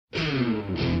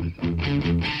Welcome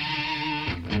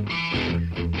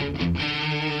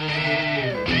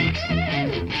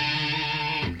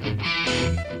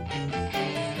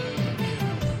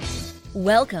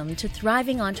to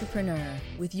Thriving Entrepreneur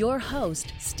with your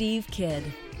host, Steve Kidd,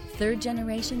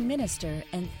 third-generation minister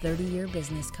and 30-year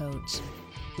business coach.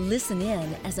 Listen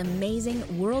in as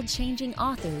amazing, world-changing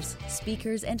authors,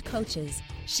 speakers, and coaches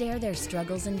share their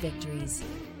struggles and victories.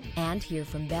 And hear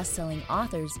from best-selling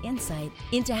authors' insight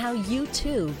into how you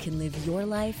too can live your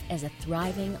life as a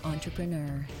thriving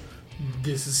entrepreneur.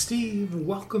 This is Steve.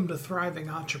 Welcome to Thriving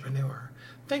Entrepreneur.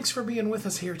 Thanks for being with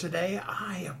us here today.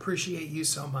 I appreciate you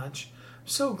so much. I'm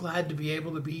so glad to be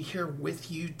able to be here with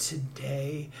you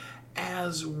today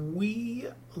as we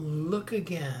look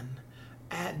again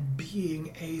at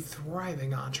being a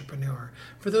thriving entrepreneur.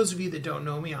 For those of you that don't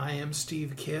know me, I am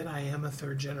Steve Kidd. I am a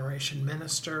third-generation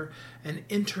minister, an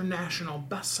international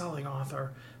best-selling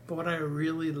author. But what I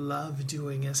really love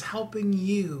doing is helping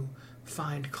you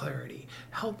find clarity,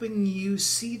 helping you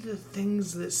see the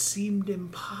things that seemed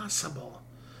impossible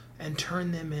and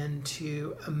turn them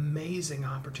into amazing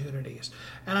opportunities.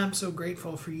 And I'm so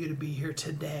grateful for you to be here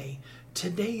today.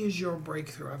 Today is your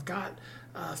breakthrough. I've got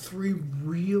three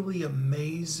really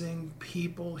amazing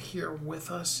people here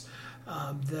with us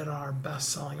that are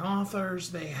best-selling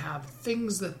authors. They have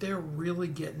things that they're really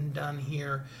getting done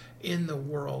here in the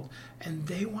world, and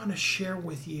they want to share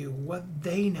with you what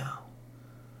they know.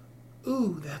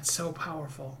 Ooh, that's so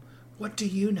powerful. What do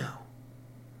you know?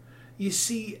 You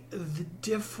see, the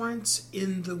difference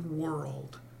in the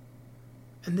world,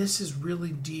 and this is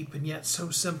really deep and yet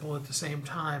so simple at the same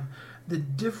time, the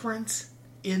difference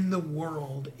in the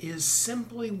world is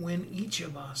simply when each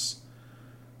of us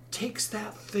takes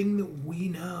that thing that we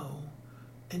know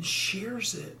and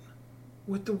shares it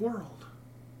with the world.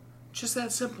 Just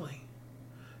that simply.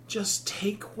 Just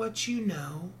take what you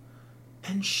know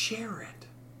and share it.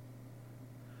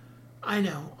 I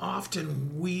know,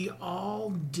 often we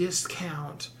all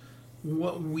discount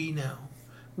what we know.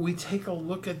 We take a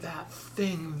look at that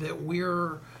thing that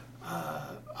we're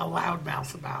a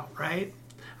loudmouth about, right?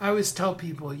 I always tell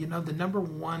people, the number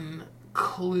one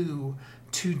clue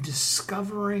to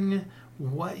discovering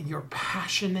what your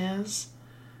passion is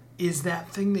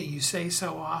that thing that you say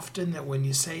so often that when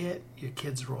you say it, your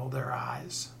kids roll their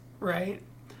eyes, right?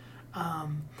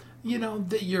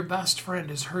 That your best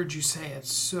friend has heard you say it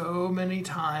so many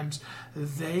times,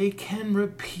 they can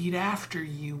repeat after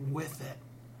you with it.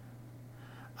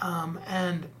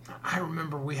 And I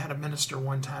remember we had a minister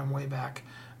one time way back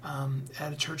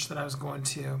at a church that I was going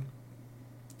to,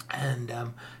 and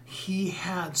he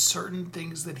had certain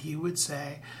things that he would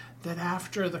say that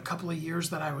after the couple of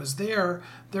years that I was there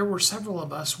were several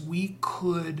of us, we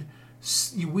could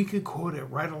quote it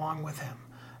right along with him.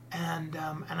 And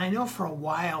I know for a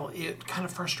while it kind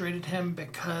of frustrated him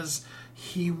because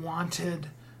he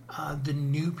wanted the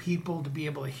new people to be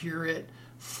able to hear it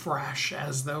fresh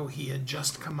as though he had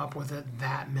just come up with it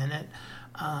that minute.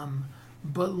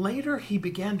 But later he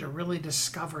began to really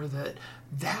discover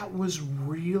that was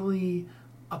really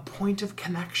a point of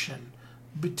connection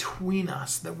between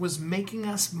us that was making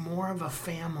us more of a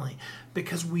family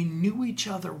because we knew each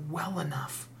other well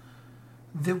enough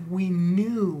that we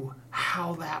knew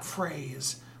how that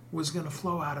phrase was going to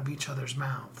flow out of each other's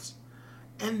mouths.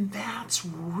 And that's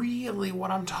really what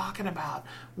I'm talking about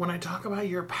when I talk about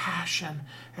your passion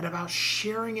and about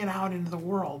sharing it out into the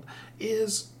world,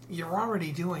 is you're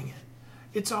already doing it.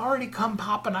 It's already come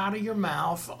popping out of your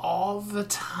mouth all the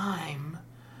time.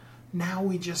 Now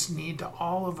we just need to,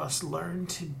 all of us, learn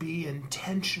to be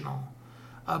intentional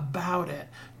about it,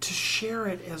 to share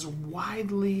it as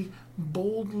widely,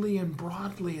 boldly, and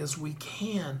broadly as we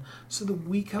can so that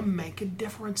we can make a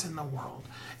difference in the world.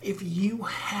 If you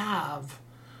have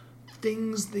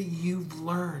things that you've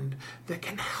learned that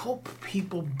can help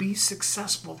people be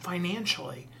successful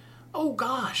financially, oh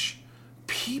gosh,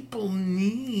 people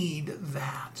need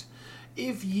that.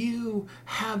 If you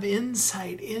have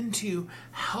insight into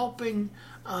helping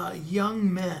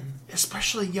young men,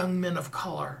 especially young men of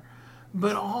color,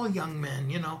 but all young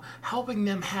men, helping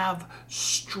them have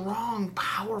strong,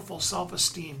 powerful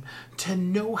self-esteem, to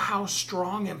know how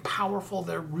strong and powerful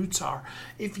their roots are.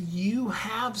 If you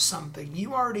have something,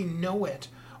 you already know it,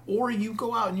 or you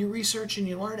go out and you research and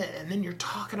you learn it, and then you're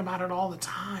talking about it all the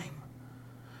time,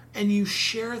 and you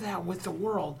share that with the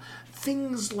world,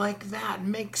 things like that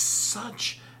make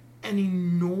such an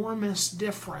enormous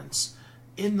difference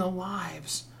in the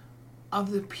lives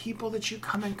of the people that you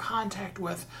come in contact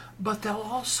with, but they'll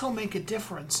also make a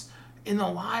difference in the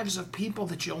lives of people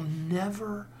that you'll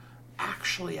never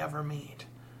actually ever meet.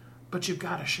 But you've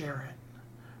got to share it.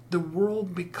 The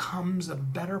world becomes a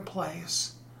better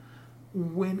place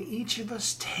when each of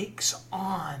us takes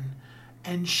on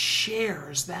and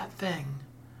shares that thing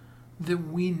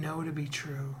that we know to be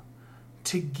true.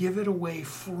 To give it away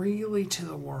freely to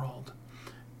the world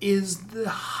is the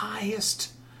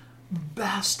highest,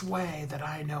 best way that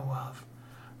I know of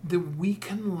that we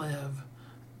can live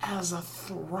as a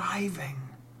thriving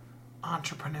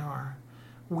entrepreneur.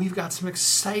 We've got some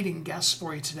exciting guests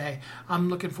for you today. I'm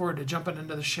looking forward to jumping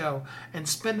into the show and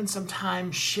spending some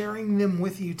time sharing them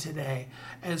with you today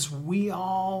as we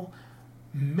all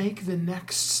make the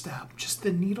next step, just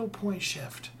the needlepoint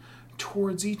shift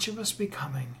towards each of us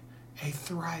becoming a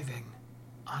thriving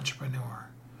entrepreneur.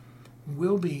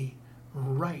 We'll be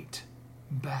right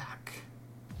back.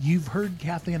 You've heard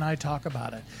Kathy and I talk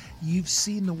about it. You've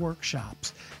seen the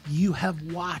workshops. You have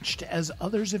watched as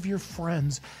others of your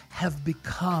friends have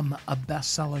become a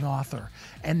best-selling author.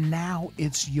 And now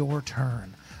it's your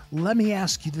turn. Let me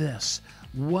ask you this.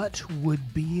 What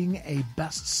would being a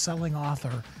best-selling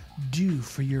author do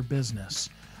for your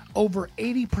business? Over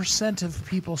 80% of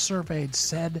people surveyed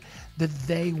said that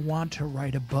they want to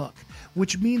write a book,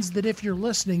 which means that if you're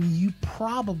listening, you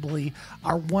probably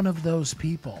are one of those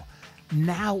people.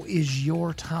 Now is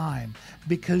your time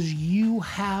because you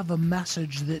have a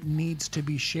message that needs to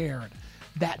be shared.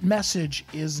 That message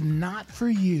is not for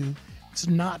you. It's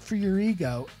not for your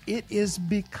ego. It is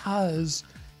because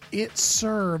it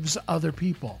serves other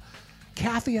people.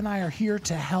 Kathy and I are here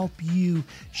to help you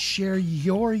share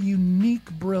your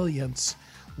unique brilliance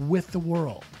with the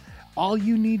world. All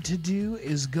you need to do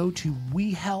is go to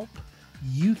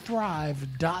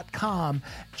WeHelpYouThrive.com,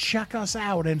 check us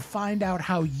out, and find out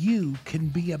how you can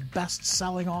be a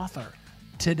best-selling author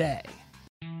today.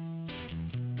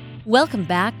 Welcome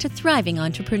back to Thriving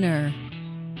Entrepreneur.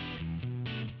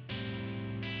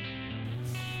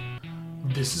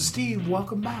 This is Steve.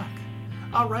 Welcome back.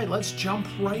 All right, let's jump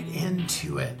right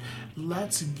into it.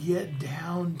 Let's get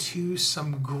down to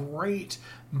some great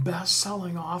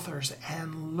best-selling authors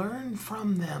and learn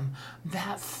from them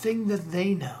that thing that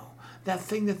they know, that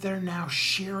thing that they're now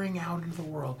sharing out into the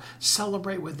world.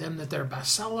 Celebrate with them that they're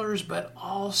bestsellers, but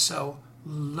also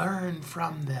learn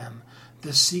from them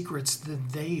the secrets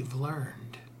that they've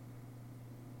learned.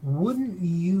 Wouldn't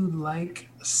you like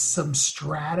some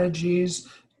strategies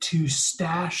to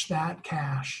stash that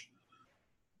cash?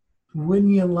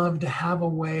 Wouldn't you love to have a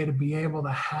way to be able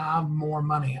to have more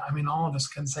money? I mean, all of us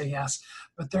can say yes,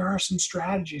 but there are some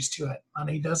strategies to it.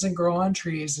 Money doesn't grow on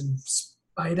trees in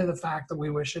spite of the fact that we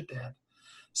wish it did.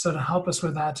 So to help us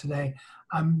with that today,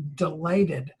 I'm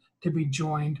delighted to be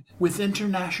joined with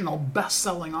international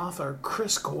best-selling author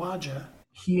Chris Kawaja.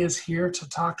 He is here to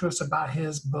talk to us about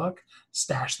his book,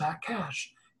 Stash That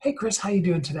Cash. Hey, Chris, how you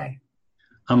doing today?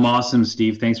 I'm awesome,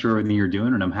 Steve. Thanks for everything you're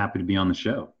doing, and I'm happy to be on the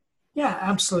show. Yeah,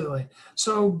 absolutely.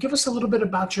 So give us a little bit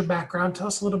about your background. Tell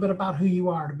us a little bit about who you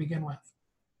are to begin with.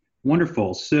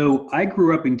 Wonderful. So I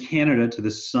grew up in Canada I was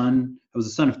the son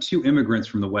of two immigrants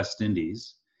from the West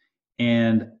Indies,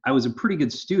 and I was a pretty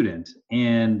good student,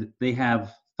 and they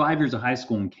have 5 years of high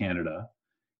school in Canada.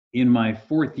 In my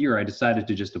fourth year, I decided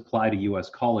to just apply to US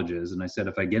colleges, and I said,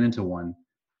 if I get into one,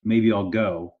 maybe I'll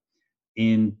go.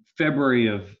 In February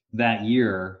of that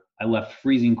year, I left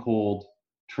freezing cold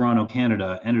Toronto,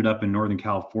 Canada, ended up in Northern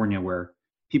California where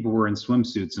people were in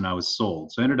swimsuits and I was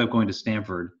sold. So I ended up going to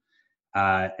Stanford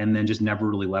and then just never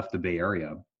really left the Bay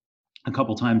Area. A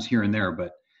couple times here and there,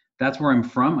 but that's where I'm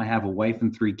from. I have a wife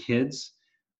and 3 kids.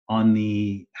 On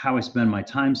the how I spend my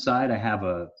time side, I have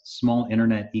a small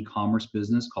internet e-commerce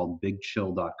business called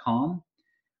bigchill.com.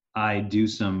 I do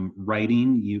some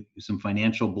writing, some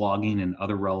financial blogging and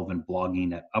other relevant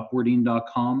blogging at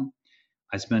upwarding.com.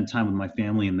 I spend time with my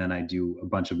family, and then I do a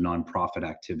bunch of nonprofit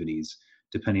activities,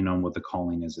 depending on what the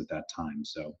calling is at that time.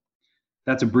 So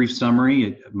that's a brief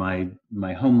summary. My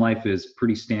home life is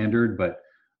pretty standard, but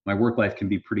my work life can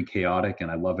be pretty chaotic, and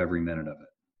I love every minute of it.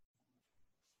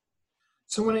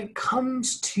 So when it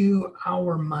comes to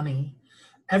our money,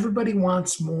 everybody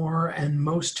wants more, and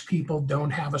most people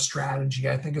don't have a strategy,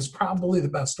 I think is probably the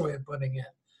best way of putting it.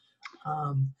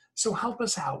 So help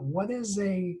us out. What is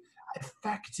a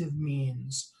effective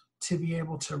means to be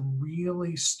able to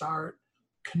really start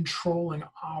controlling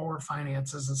our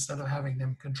finances instead of having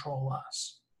them control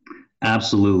us?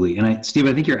 Absolutely. And Steve,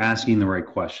 I think you're asking the right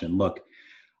question. Look,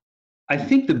 I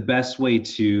think the best way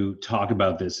to talk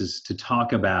about this is to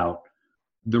talk about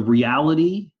the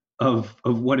reality of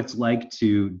what it's like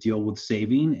to deal with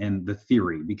saving and the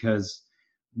theory, because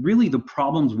really the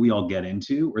problems we all get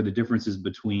into are the differences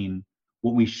between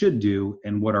what we should do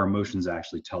and what our emotions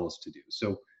actually tell us to do.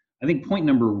 So I think point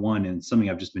number one, and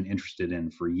something I've just been interested in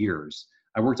for years,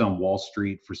 I worked on Wall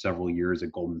Street for several years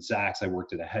at Goldman Sachs. I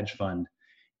worked at a hedge fund.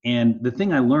 And the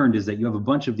thing I learned is that you have a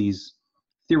bunch of these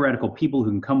theoretical people who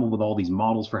can come up with all these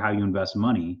models for how you invest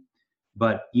money.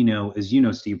 But, as you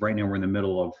know, Steve, right now we're in the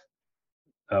middle of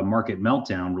a market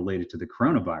meltdown related to the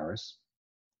coronavirus.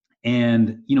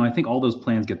 And, I think all those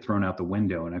plans get thrown out the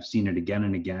window. And I've seen it again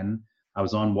and again. I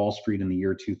was on Wall Street in the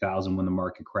year 2000 when the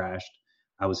market crashed.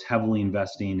 I was heavily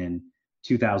investing in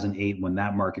 2008 when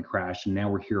that market crashed. And now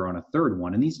we're here on a third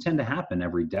one. And these tend to happen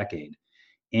every decade.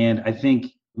 And I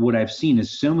think what I've seen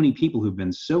is so many people who've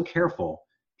been so careful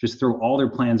just throw all their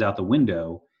plans out the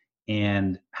window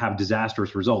and have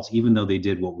disastrous results, even though they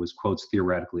did what was, quotes,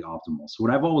 theoretically optimal. So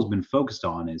what I've always been focused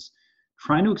on is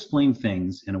trying to explain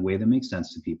things in a way that makes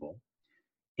sense to people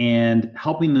and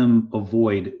helping them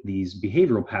avoid these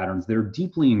behavioral patterns that are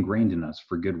deeply ingrained in us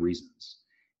for good reasons,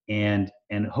 and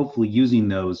hopefully using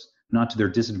those not to their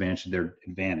disadvantage, to their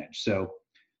advantage. So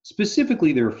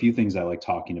specifically, there are a few things I like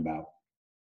talking about.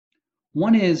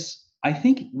 One is, I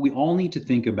think we all need to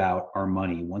think about our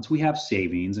money once we have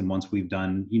savings and once we've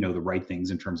done, the right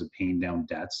things in terms of paying down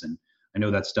debts. And I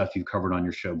know that's stuff you've covered on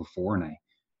your show before, and I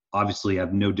obviously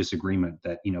have no disagreement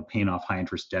that, paying off high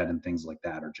interest debt and things like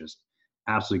that are just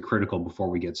absolutely critical before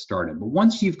we get started. But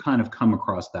once you've kind of come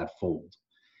across that fold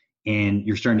and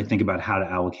you're starting to think about how to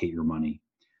allocate your money,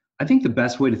 I think the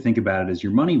best way to think about it is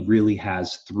your money really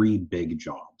has three big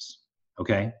jobs,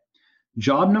 okay?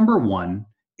 Job number one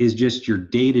is just your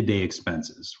day-to-day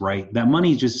expenses, right? That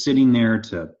money is just sitting there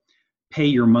to pay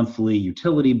your monthly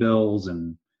utility bills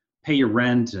and pay your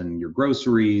rent and your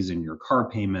groceries and your car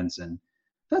payments. And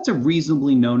that's a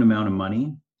reasonably known amount of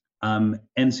money.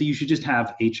 And so you should just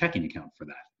have a checking account for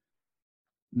that.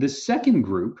 The second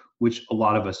group, which a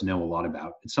lot of us know a lot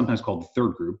about, it's sometimes called the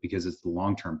third group because it's the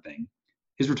long-term thing,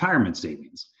 is retirement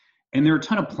savings. And there are a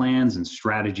ton of plans and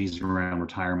strategies around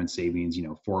retirement savings,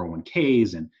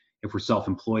 401ks, and if we're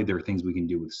self-employed, there are things we can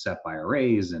do with SEP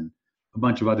IRAs and a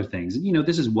bunch of other things.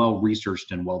 This is well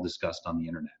researched and well discussed on the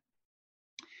internet.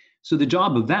 So the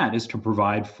job of that is to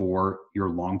provide for your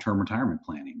long-term retirement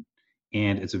planning.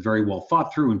 And it's a very well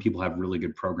thought through, and people have really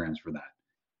good programs for that.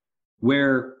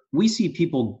 Where we see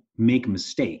people make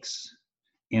mistakes,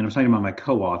 and I'm talking about my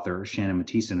co-author, Shannon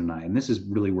Mathieson, and I, and this is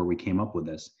really where we came up with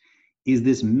this, is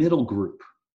this middle group.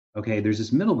 Okay, there's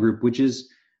this middle group, which is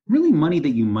really money that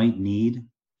you might need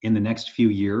in the next few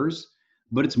years,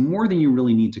 but it's more than you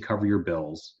really need to cover your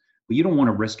bills, but you don't want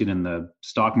to risk it in the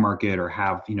stock market or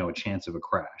have, a chance of a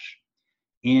crash.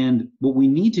 And what we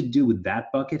need to do with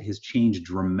that bucket has changed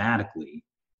dramatically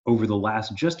over the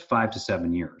last just 5 to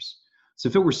 7 years. So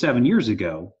if it were 7 years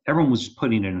ago, everyone was just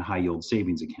putting it in high yield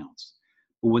savings accounts.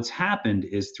 But what's happened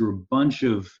is through a bunch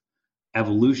of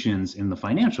evolutions in the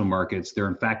financial markets, there are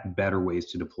in fact better ways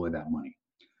to deploy that money.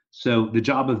 So the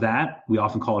job of that, we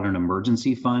often call it an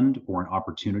emergency fund or an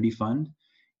opportunity fund.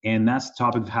 And that's the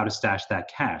topic of how to stash that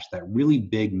cash, that really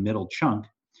big middle chunk,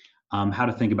 how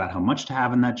to think about how much to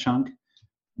have in that chunk,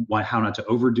 how not to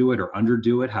overdo it or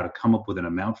underdo it, how to come up with an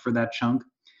amount for that chunk,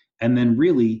 and then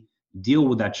really deal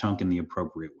with that chunk in the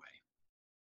appropriate way.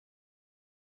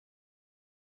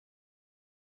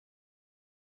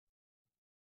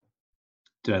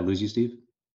 Did I lose you, Steve?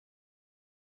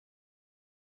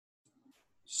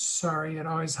 Sorry, it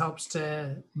always helps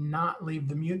to not leave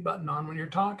the mute button on when you're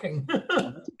talking.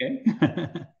 That's okay.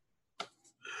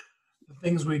 The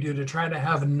things we do to try to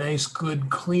have nice, good,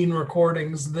 clean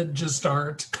recordings that just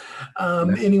aren't.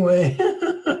 Anyway,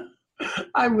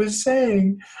 I was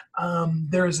saying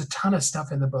there is a ton of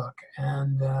stuff in the book,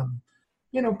 and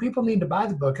people need to buy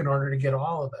the book in order to get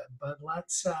all of it. But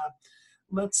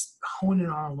let's hone it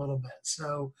on a little bit.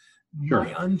 So, Sure.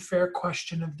 My unfair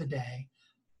question of the day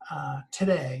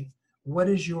today: what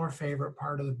is your favorite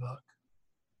part of the book?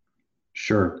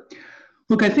 Sure.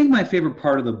 Look, I think my favorite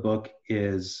part of the book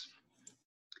is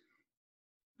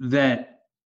that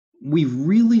we've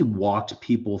really walked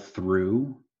people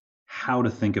through how to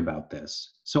think about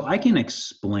this. So I can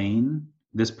explain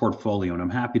this portfolio, and I'm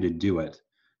happy to do it,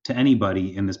 to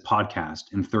anybody in this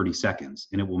podcast in 30 seconds,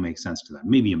 and it will make sense to them,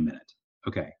 maybe a minute.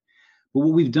 Okay. But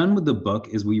what we've done with the book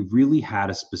is we really had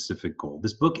a specific goal.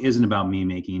 This book isn't about me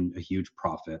making a huge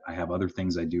profit. I have other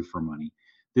things I do for money.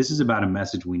 This is about a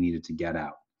message we needed to get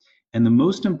out. And the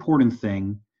most important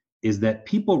thing is that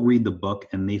people read the book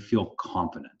and they feel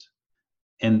confident.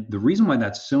 And the reason why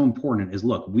that's so important is,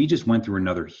 look, we just went through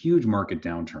another huge market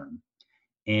downturn.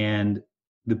 And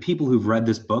the people who've read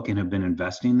this book and have been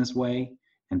investing this way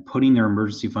and putting their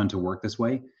emergency fund to work this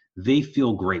way, they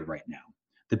feel great right now.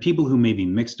 The people who maybe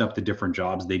mixed up the different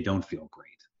jobs, they don't feel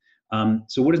great.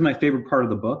 So what is my favorite part of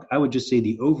the book? I would just say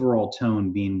the overall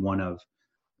tone being one of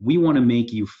we want to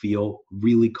make you feel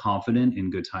really confident in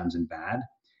good times and bad.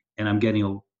 And I'm getting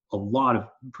a lot of,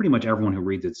 pretty much everyone who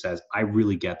reads it says, I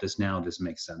really get this now. This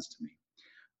makes sense to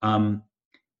me.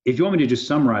 If you want me to just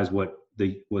summarize what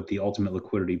the ultimate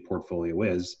liquidity portfolio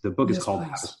is, the book is called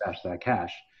How to Stash That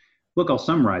Cash. Look, I'll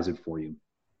summarize it for you.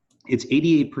 It's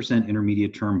 88%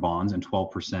 intermediate term bonds and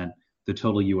 12% the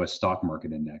total US stock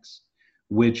market index,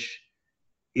 which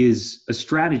is a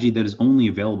strategy that is only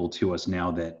available to us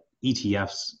now that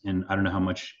ETFs, and I don't know how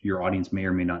much your audience may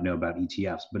or may not know about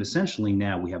ETFs, but essentially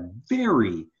now we have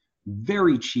very,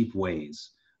 very cheap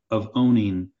ways of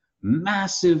owning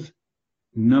massive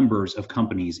numbers of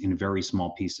companies in very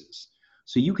small pieces.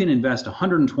 So you can invest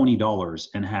 $120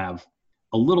 and have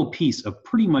a little piece of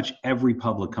pretty much every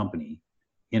public company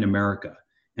in America.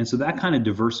 And so that kind of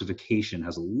diversification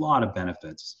has a lot of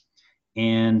benefits.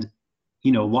 And, a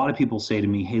lot of people say to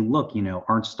me, hey, look,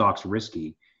 aren't stocks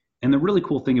risky? And the really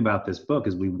cool thing about this book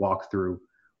is we walk through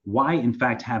why, in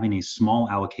fact, having a small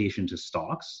allocation to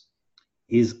stocks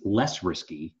is less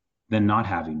risky than not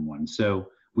having one. So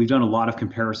we've done a lot of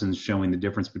comparisons showing the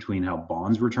difference between how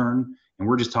bonds return, and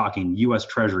we're just talking US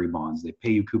Treasury bonds. They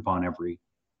pay you coupon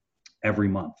every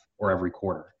month or every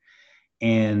quarter.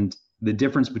 And the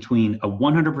difference between a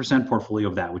 100% portfolio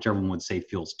of that, which everyone would say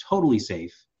feels totally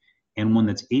safe, and one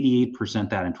that's 88%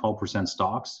 that and 12%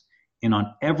 stocks, and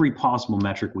on every possible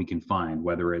metric we can find,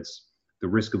 whether it's the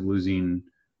risk of losing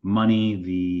money,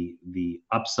 the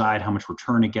upside, how much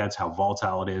return it gets, how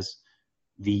volatile it is,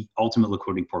 the ultimate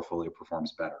liquidity portfolio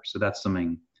performs better. So that's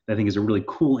something that I think is a really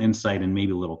cool insight and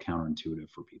maybe a little counterintuitive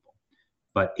for people.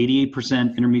 But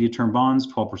 88% intermediate term bonds,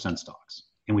 12% stocks.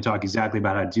 And we talk exactly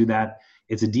about how to do that.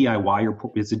 It's a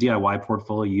DIY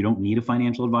portfolio. You don't need a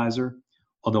financial advisor.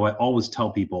 Although I always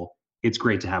tell people it's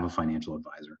great to have a financial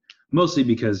advisor, mostly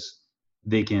because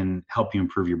they can help you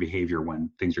improve your behavior when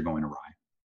things are going awry.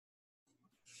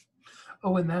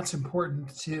 Oh, and that's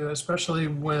important too, especially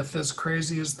with as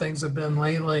crazy as things have been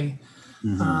lately.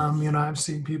 Mm-hmm. I've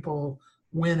seen people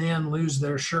win and lose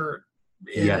their shirt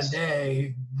in a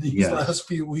day these last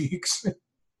few weeks.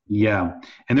 Yeah.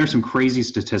 And there's some crazy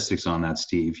statistics on that,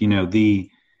 Steve.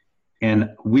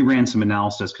 And we ran some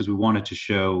analysis because we wanted to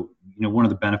show, one of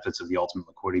the benefits of the ultimate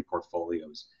liquidity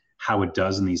portfolios, how it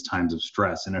does in these times of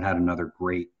stress. And it had another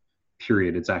great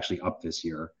period. It's actually up this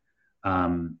year.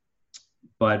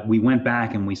 But we went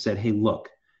back and we said, hey, look,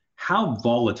 how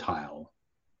volatile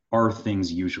are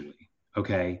things usually?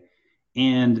 Okay.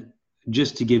 And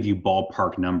just to give you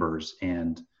ballpark numbers,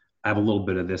 and I have a little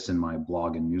bit of this in my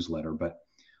blog and newsletter, but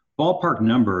ballpark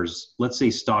numbers, let's say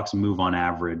stocks move on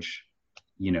average,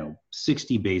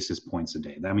 60 basis points a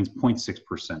day. That means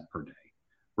 0.6% per day,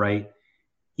 right?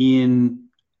 In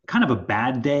kind of a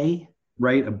bad day,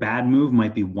 right? A bad move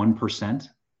might be 1%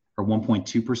 or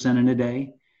 1.2% in a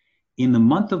day. In the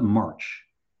month of March,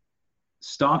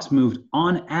 stocks moved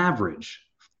on average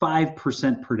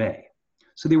 5% per day.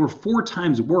 So they were 4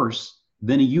 times worse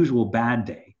than a usual bad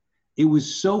day. It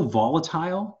was so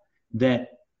volatile that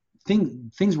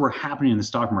things were happening in the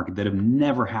stock market that have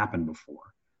never happened before.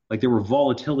 Like there were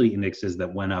volatility indexes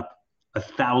that went up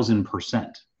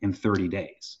 1,000% in 30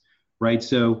 days, right?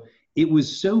 So it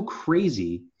was so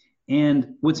crazy.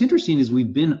 And what's interesting is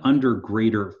we've been under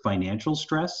greater financial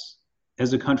stress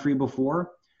as a country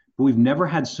before, but we've never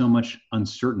had so much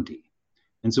uncertainty.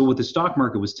 And so what the stock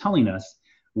market was telling us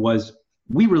was,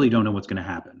 we really don't know what's going to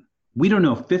happen. We don't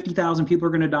know if 50,000 people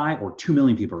are going to die or 2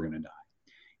 million people are going to die.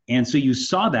 And so you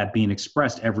saw that being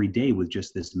expressed every day with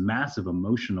just this massive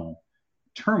emotional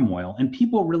turmoil. And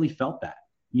people really felt that.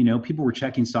 People were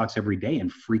checking stocks every day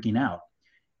and freaking out.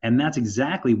 And that's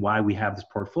exactly why we have this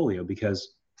portfolio,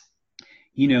 because,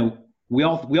 we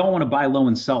all want to buy low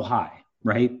and sell high,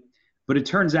 right? But it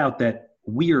turns out that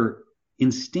we are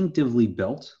instinctively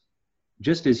built,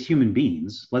 just as human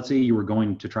beings. Let's say you were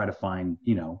going to try to find,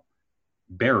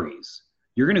 berries.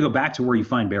 You're going to go back to where you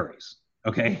find berries,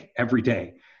 okay, every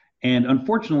day. And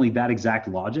unfortunately, that exact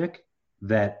logic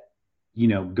that,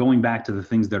 going back to the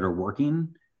things that are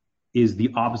working is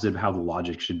the opposite of how the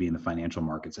logic should be in the financial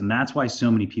markets. And that's why so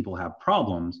many people have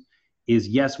problems is,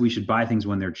 yes, we should buy things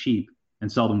when they're cheap and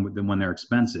sell them when they're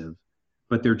expensive,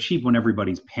 but they're cheap when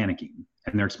everybody's panicking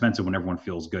and they're expensive when everyone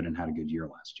feels good and had a good year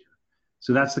last year.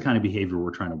 So that's the kind of behavior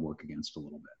we're trying to work against a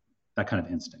little bit, that kind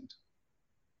of instinct.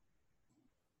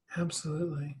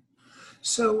 Absolutely.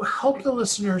 So help the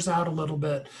listeners out a little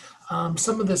bit.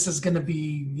 Some of this is going to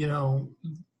be,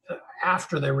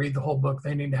 after they read the whole book,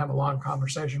 they need to have a long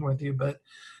conversation with you, but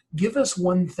give us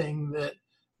one thing that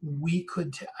we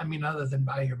could, other than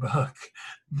buy your book,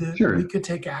 that we could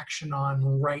take action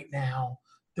on right now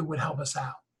that would help us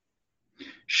out.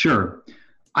 Sure.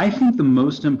 I think the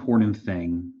most important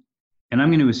thing, and I'm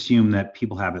going to assume that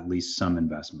people have at least some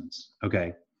investments,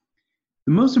 okay?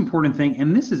 The most important thing,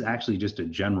 and this is actually just a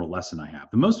general lesson I have,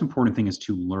 the most important thing is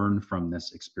to learn from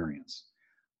this experience.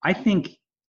 I think,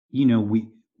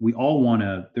 we all want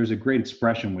to, there's a great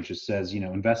expression which just says,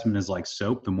 investment is like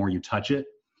soap. The more you touch it,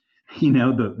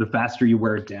 the faster you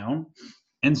wear it down.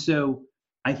 And so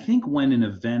I think when an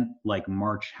event like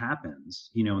March happens,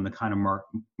 in the kind of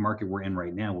market we're in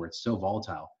right now, where it's so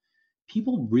volatile,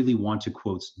 people really want to,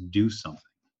 quotes, do something.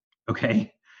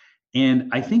 Okay. And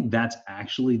I think that's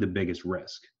actually the biggest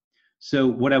risk. So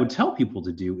what I would tell people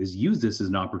to do is use this as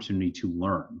an opportunity to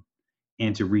learn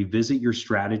and to revisit your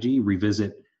strategy,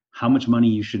 revisit how much money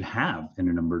you should have in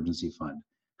an emergency fund,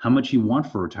 how much you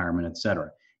want for retirement, et cetera.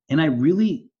 And I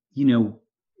really,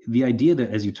 the idea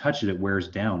that as you touch it, it wears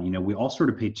down, we all sort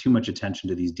of pay too much attention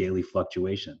to these daily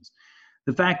fluctuations.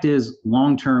 The fact is,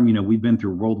 long-term, we've been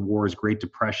through world wars, Great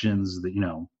Depressions,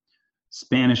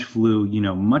 Spanish flu,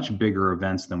 much bigger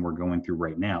events than we're going through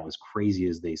right now, as crazy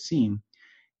as they seem.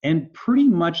 And pretty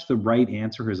much the right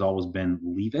answer has always been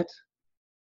leave it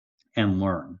and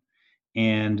learn.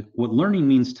 And what learning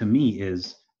means to me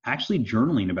is actually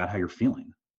journaling about how you're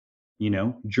feeling,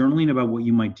 journaling about what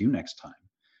you might do next time.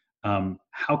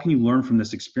 How can you learn from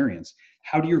this experience?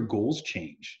 How do your goals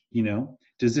change?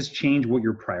 Does this change what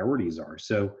your priorities are?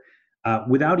 So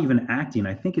without even acting,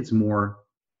 I think it's more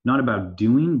not about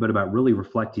doing, but about really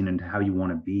reflecting into how you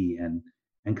want to be and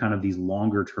kind of these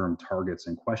longer term targets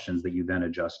and questions that you then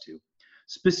adjust to.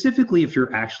 Specifically, if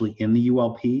you're actually in the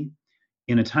ULP,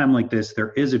 in a time like this,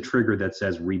 there is a trigger that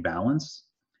says rebalance.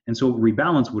 And so what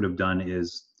rebalance would have done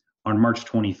is on March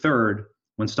 23rd,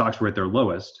 when stocks were at their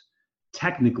lowest,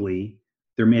 technically,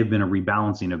 there may have been a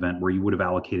rebalancing event where you would have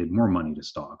allocated more money to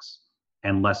stocks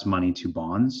and less money to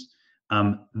bonds.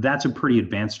 That's a pretty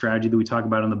advanced strategy that we talk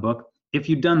about in the book. If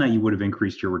you'd done that, you would have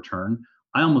increased your return.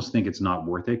 I almost think it's not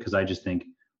worth it because I just think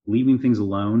leaving things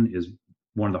alone is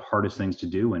one of the hardest things to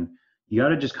do. And you got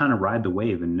to just kind of ride the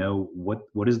wave and know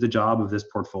what is the job of this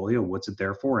portfolio, what's it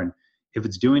there for. And if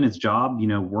it's doing its job,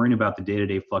 worrying about the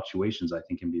day-to-day fluctuations, I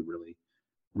think can be really,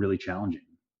 really challenging.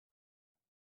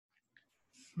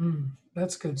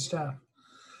 That's good stuff.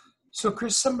 So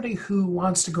Chris, somebody who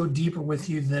wants to go deeper with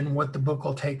you than what the book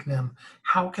will take them,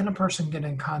 how can a person get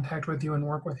in contact with you and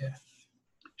work with you?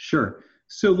 Sure.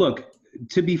 So look,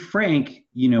 to be frank,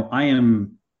 I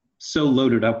am so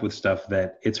loaded up with stuff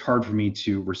that it's hard for me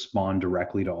to respond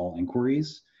directly to all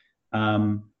inquiries.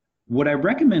 What I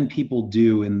recommend people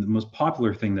do, and the most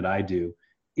popular thing that I do,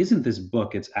 isn't this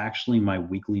book. It's actually my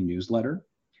weekly newsletter.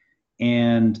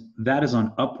 And that is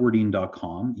on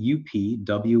upwarding.com,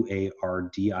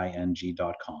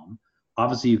 upwarding.com.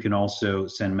 Obviously, you can also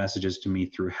send messages to me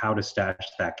through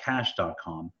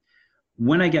howtostashthatcash.com.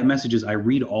 When I get messages, I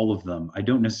read all of them. I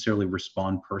don't necessarily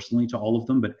respond personally to all of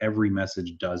them, but every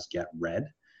message does get read.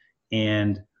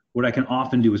 And what I can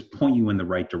often do is point you in the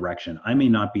right direction. I may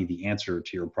not be the answer to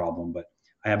your problem, but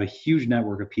I have a huge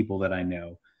network of people that I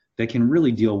know that can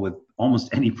really deal with almost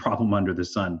any problem under the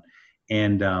sun.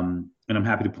 And I'm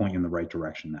happy to point you in the right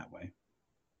direction that way.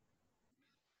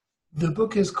 The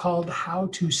book is called How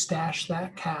to Stash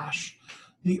That Cash,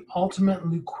 The Ultimate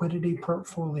Liquidity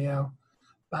Portfolio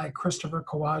by Christopher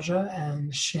Kawaja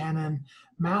and Shannon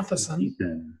Matheson.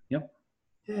 Yep.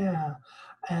 Yeah.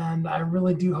 And I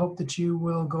really do hope that you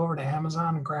will go over to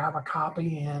Amazon and grab a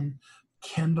copy in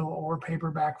Kindle or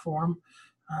paperback form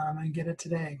and get it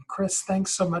today. Chris,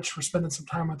 thanks so much for spending some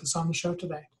time with us on the show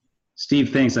today.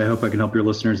 Steve, thanks. I hope I can help your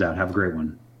listeners out. Have a great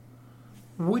one.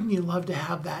 Wouldn't you love to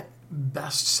have that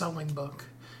best-selling book?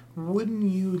 Wouldn't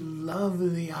you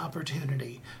love the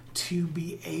opportunity to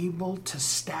be able to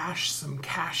stash some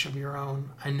cash of your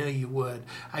own? I know you would.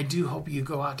 I do hope you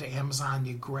go out to Amazon,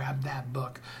 you grab that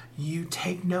book, you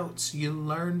take notes, you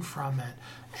learn from it,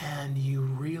 and you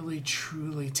really,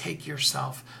 truly take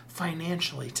yourself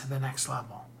financially to the next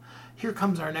level. Here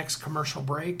comes our next commercial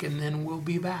break, and then we'll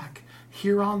be back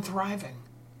here on Thriving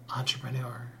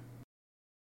Entrepreneur.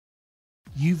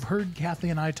 You've heard Kathy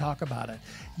and I talk about it.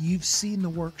 You've seen the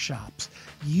workshops.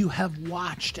 You have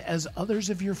watched as others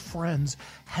of your friends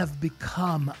have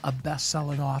become a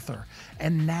best-selling author.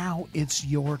 And now it's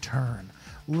your turn.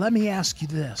 Let me ask you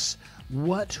this.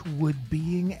 What would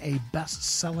being a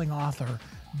best-selling author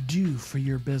do for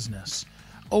your business?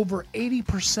 Over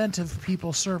 80% of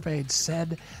people surveyed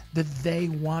said that they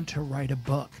want to write a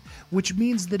book, which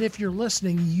means that if you're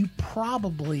listening, you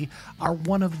probably are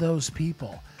one of those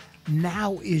people.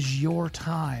 Now is your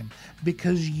time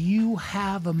because you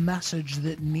have a message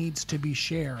that needs to be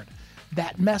shared.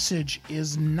 That message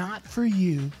is not for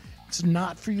you. It's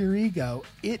not for your ego.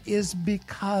 It is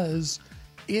because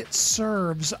it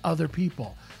serves other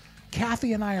people.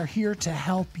 Kathy and I are here to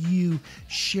help you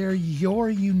share your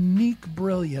unique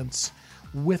brilliance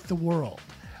with the world.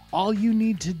 All you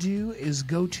need to do is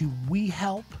go to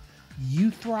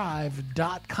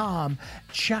WeHelpYouThrive.com,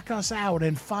 check us out,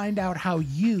 and find out how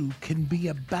you can be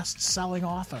a best-selling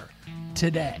author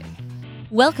today.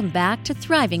 Welcome back to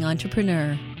Thriving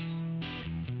Entrepreneur.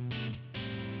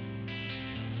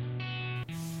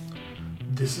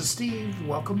 This is Steve.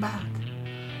 Welcome back.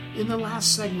 In the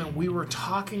last segment, we were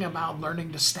talking about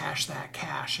learning to stash that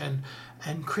cash, and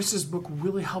Chris's book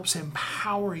really helps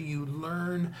empower you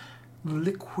learn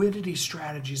liquidity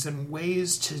strategies and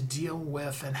ways to deal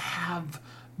with and have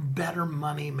better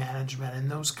money management and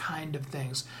those kind of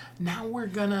things. Now we're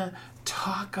gonna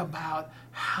talk about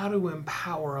how to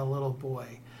empower a little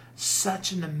boy.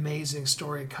 Such an amazing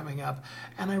story coming up,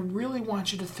 and I really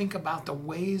want you to think about the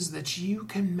ways that you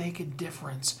can make a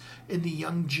difference in the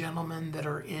young gentlemen that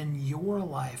are in your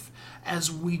life.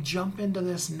 As we jump into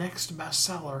this next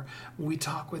bestseller, we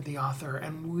talk with the author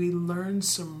and we learn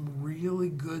some really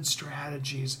good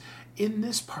strategies in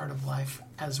this part of life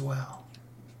as well.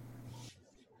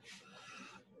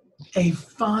 A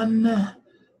fun,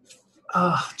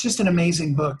 just an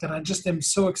amazing book that I just am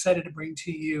so excited to bring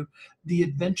to you. The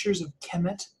Adventures of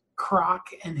Kemet, Croc,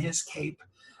 and His Cape,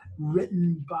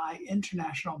 written by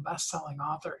international best-selling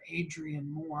author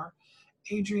Adrienne Moore.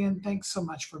 Adrienne, thanks so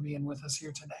much for being with us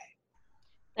here today.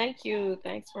 Thank you.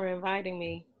 Thanks for inviting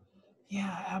me.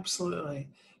 Yeah, absolutely.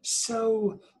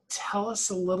 So tell us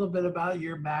a little bit about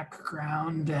your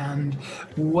background and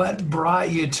what brought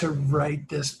you to write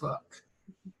this book.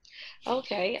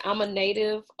 Okay, I'm a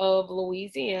native of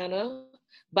Louisiana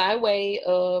by way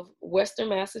of Western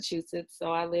Massachusetts.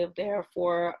 So I lived there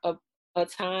for a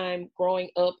time growing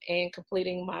up and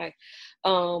completing my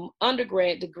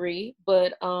undergrad degree.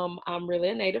 But I'm really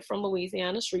a native from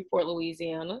Louisiana, Shreveport,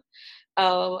 Louisiana.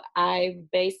 I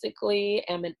basically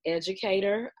am an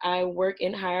educator. I work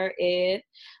in higher ed.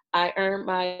 I earned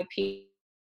my PhD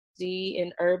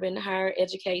in urban higher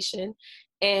education.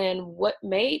 And what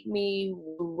made me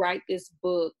write this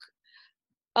book,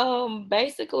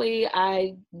 basically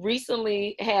I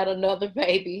recently had another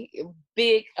baby,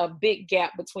 a big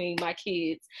gap between my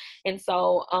kids. And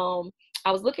so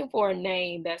I was looking for a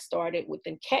name that started with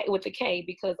a K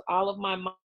because all of my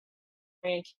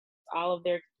grandkids, all of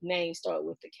their names start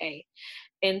with the K.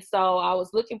 And so I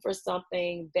was looking for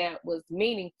something that was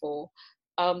meaningful.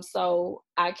 So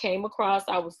I came across,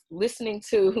 I was listening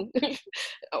to,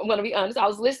 I'm going to be honest, I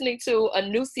was listening to a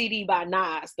new CD by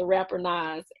Nas, the rapper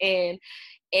Nas, and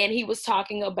he was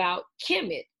talking about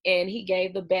Kemet, and he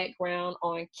gave the background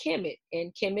on Kemet.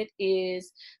 And Kemet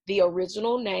is the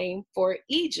original name for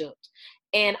Egypt.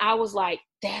 And I was like,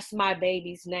 that's my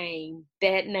baby's name.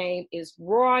 That name is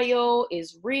royal,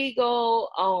 is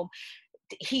regal.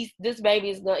 This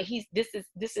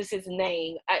is his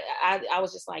name. I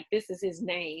was just like, this is his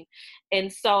name.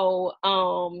 And so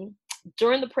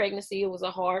during the pregnancy, it was a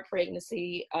hard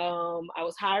pregnancy. I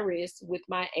was high risk with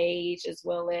my age, as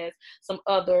well as some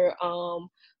other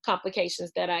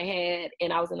complications that I had.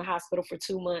 And I was in the hospital for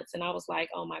 2 months, and I was like,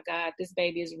 oh my God, this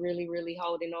baby is really, really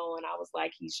holding on. I was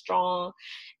like, he's strong.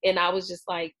 And I was just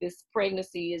like, this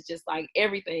pregnancy is just like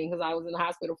everything, because I was in the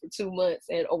hospital for 2 months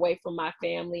and away from my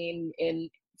family.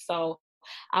 And so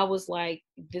I was like,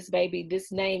 this baby,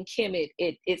 this name Kemet,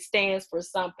 it stands for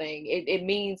something. It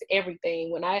means everything.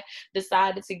 When I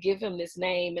decided to give him this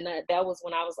name, and that was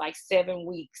when I was like 7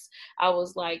 weeks, I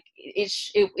was like,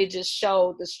 it just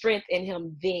showed the strength in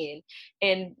him then.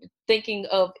 And thinking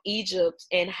of Egypt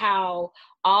and how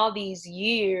all these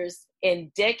years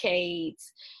and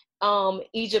decades,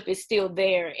 Egypt is still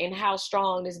there, and how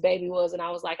strong this baby was. And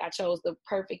I was like, I chose the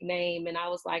perfect name. And I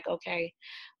was like, okay,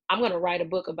 I'm going to write a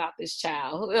book about this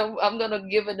child. I'm going to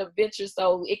give an adventure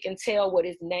so it can tell what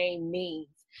his name means.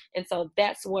 And so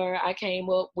that's where I came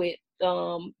up with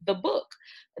the book,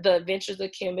 The Adventures of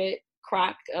Kemet,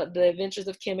 Croc, The Adventures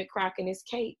of Kemet, Croc, and His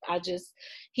Cape.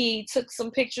 He took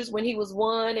some pictures when he was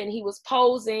 1, and he was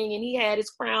posing, and he had his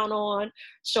crown on,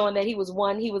 showing that he was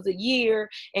 1. He was a year,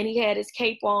 and he had his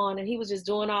cape on, and he was just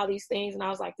doing all these things. And I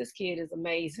was like, this kid is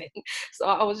amazing. So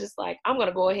I was just like, I'm going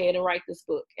to go ahead and write this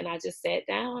book. And I just sat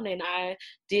down and I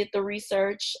did the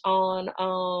research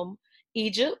on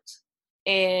Egypt.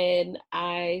 And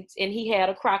he had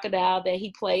a crocodile that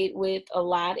he played with a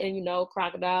lot. And,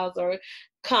 crocodiles are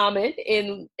common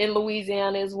in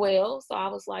Louisiana as well. So I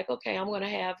was like, okay, I'm going to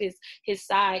have his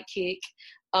sidekick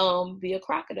be a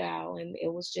crocodile. And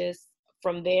it was just,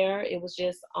 from there, it was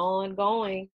just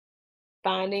ongoing.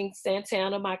 finding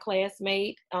Santana, my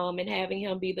classmate, and having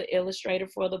him be the illustrator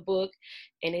for the book.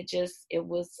 And it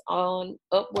was on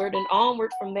upward and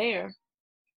onward from there.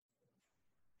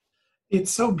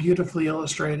 It's so beautifully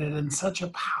illustrated and such a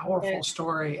powerful Yes.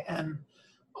 story. And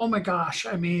oh my gosh,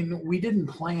 I mean, we didn't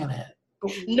plan it,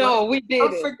 but what No, a we did it.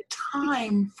 perfect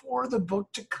time for the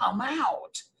book to come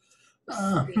out.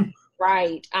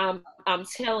 Right. I'm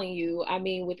telling you, I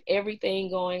mean, with everything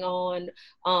going on,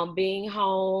 being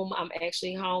home, I'm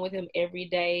actually home with him every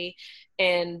day,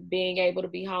 and being able to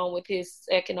be home with his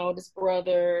second oldest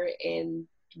brother, and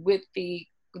with the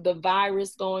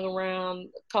virus going around,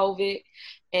 COVID,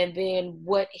 and then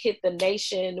what hit the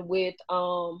nation with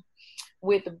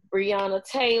Breonna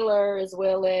Taylor, as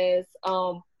well as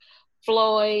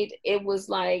Floyd, it was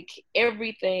like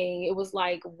everything. It was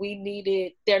like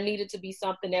there needed to be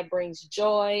something that brings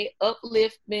joy,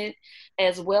 upliftment,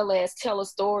 as well as tell a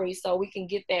story so we can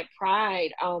get that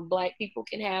pride. Black people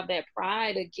can have that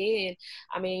pride again.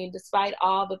 I mean, despite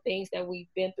all the things that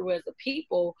we've been through as a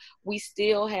people, we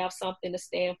still have something to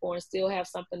stand for and still have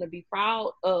something to be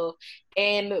proud of.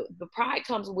 And the pride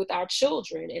comes with our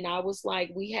children. And I was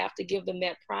like, we have to give them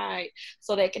that pride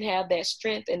so they can have that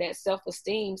strength and that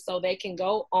self-esteem, so they can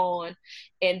go on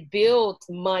and build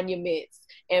monuments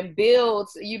and build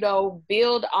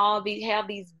have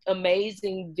these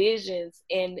amazing visions,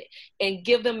 and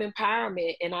give them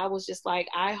empowerment. And I was just like,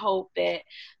 I hope that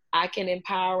I can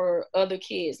empower other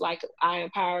kids like I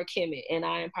empower Kemet and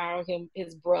I empower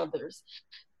his brothers.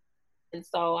 And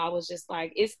so I was just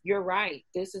like, you're right.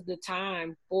 This is the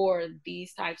time for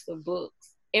these types of books.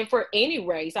 And for any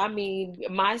race. I mean,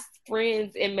 my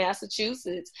friends in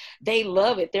Massachusetts, they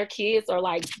love it. Their kids are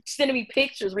like sending me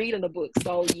pictures reading the book.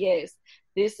 So yes,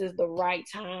 this is the right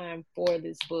time for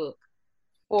this book.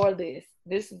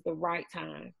 This is the right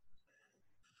time.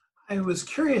 I was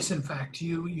curious, in fact,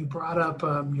 you brought up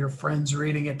your friends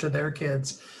reading it to their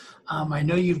kids. I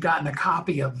know you've gotten a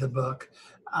copy of the book.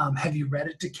 Have you read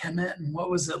it to Kemet, and what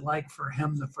was it like for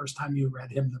him the first time you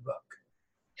read him the book?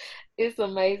 It's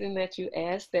amazing that you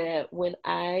asked that. When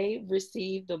I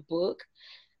received the book,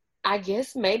 I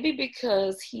guess maybe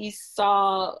because he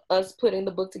saw us putting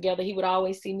the book together, he would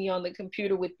always see me on the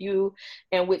computer with you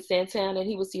and with Santana, and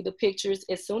he would see the pictures.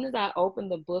 As soon as I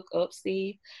opened the book up,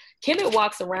 Steve, Kemet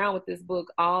walks around with this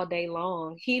book all day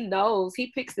long. He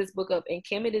picks this book up, and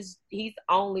he's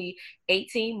only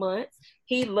 18 months.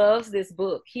 He loves this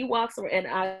book. He walks around,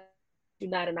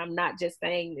 and I'm not just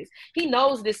saying this. He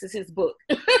knows this is his book.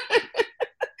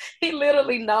 He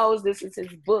literally knows this is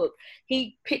his book.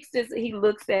 He picks this, he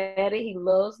looks at it, he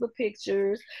loves the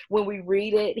pictures. When we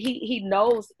read it, he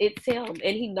knows it's him,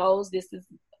 and he knows this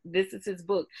is his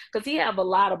book, because he have a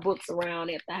lot of books around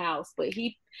at the house, but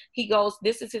he goes,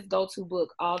 this is his go-to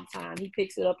book all the time. He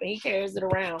picks it up and he carries it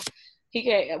around.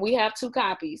 We have 2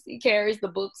 copies. He carries the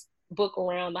book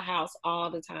around the house all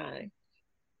the time.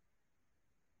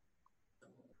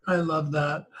 I love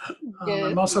that. Yes.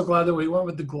 I'm also glad that we went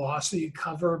with the glossy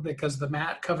cover, because the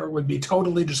matte cover would be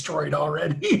totally destroyed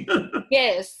already.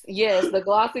 Yes, the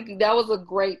glossy, that was a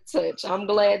great touch. I'm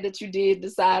glad that you did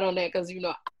decide on that, because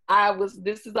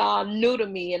this is all new to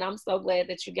me, and I'm so glad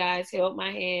that you guys held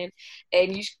my hand,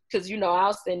 and because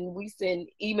we send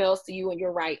emails to you and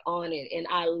you're right on it, and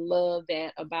I love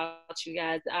that about you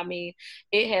guys. I mean,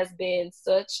 it has been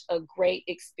such a great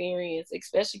experience,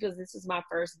 especially because this is my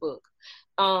first book.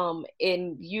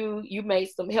 And you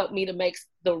helped me to make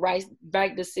the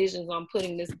right decisions on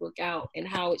putting this book out and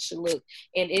how it should look,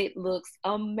 and it looks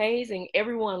amazing.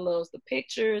 Everyone loves the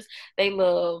pictures. They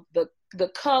love the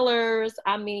colors.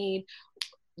 I mean,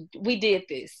 we did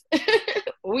this.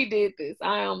 We did this.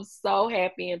 I am so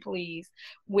happy and pleased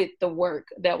with the work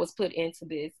that was put into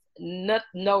this.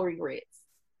 No regrets.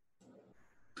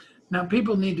 Now,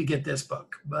 people need to get this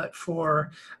book, but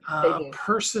for a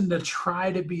person to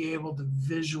try to be able to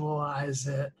visualize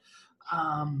it,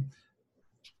 and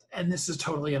this is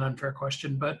totally an unfair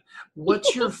question, but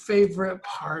what's your favorite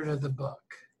part of the book?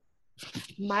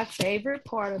 My favorite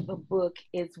part of the book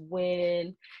is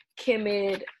when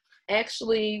Kemet,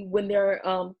 actually, when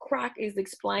Croc is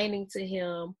explaining to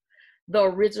him the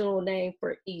original name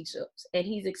for Egypt, and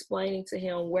he's explaining to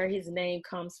him where his name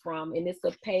comes from. And it's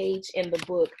a page in the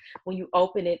book. When you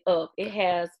open it up, it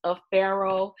has a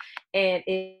pharaoh and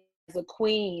it has a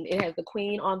queen. It has the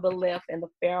queen on the left and the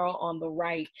pharaoh on the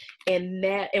right, and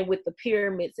with the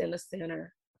pyramids in the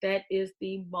center. That is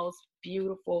the most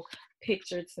beautiful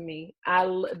picture to me.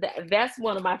 That's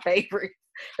one of my favorites.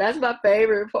 That's my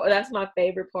favorite part. That's my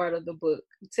favorite part of the book.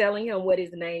 Telling him what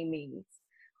his name means.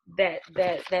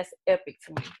 That's epic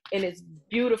to me, and it's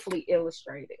beautifully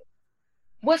illustrated.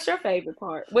 What's your favorite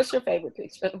part? What's your favorite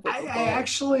picture? I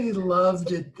actually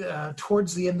loved it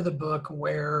towards the end of the book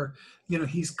where,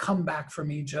 he's come back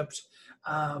from Egypt,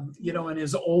 and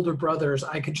his older brothers.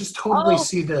 I could just totally Oh,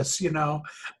 see this,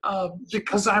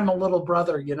 because I'm a little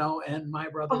brother, and my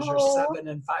brothers are oh, 7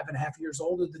 and 5.5 years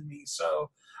older than me. So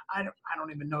I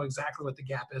don't even know exactly what the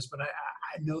gap is, but I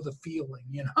know the feeling,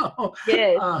 yes,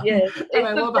 yes. And It's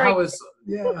I the love great. how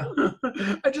yeah,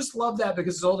 I just love that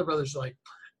because his older brothers are like,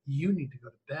 you need to go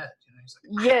to bed. He's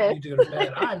like, I don't Yes, need to go to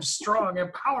bed. I'm strong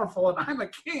and powerful and I'm a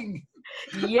king.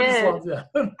 I just yes. love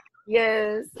that.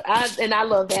 Yes, I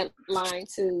love that line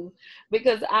too,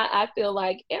 because I feel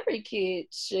like every kid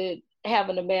should have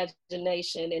an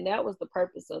imagination, and that was the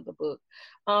purpose of the book.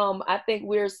 I think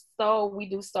we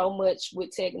do so much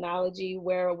with technology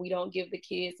where we don't give the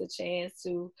kids a chance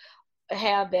to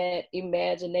have that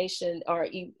imagination or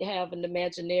have an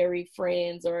imaginary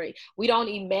friends, or we don't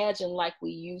imagine like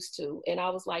we used to. And I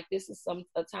was like, this is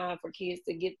a time for kids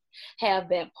to have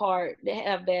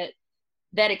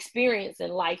that experience in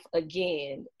life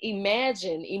again.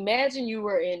 Imagine you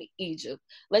were in Egypt.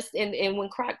 And when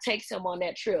Croc takes him on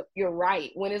that trip, you're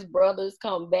right. When his brothers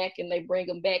come back and they bring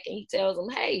him back and he tells them,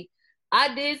 hey,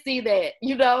 I did see that,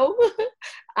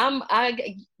 I'm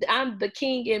the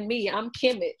king in me. I'm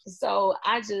Kemet. So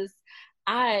I just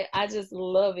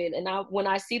love it. And when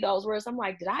I see those words, I'm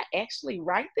like, did I actually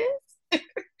write this?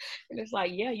 And it's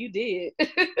like, yeah, you did.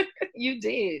 You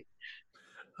did.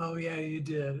 Oh, yeah, you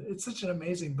did. It's such an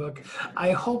amazing book.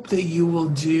 I hope that you will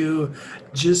do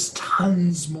just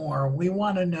tons more. We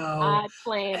want to know I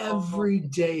plan on every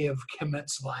day of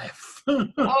Kemet's life.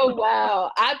 Oh wow,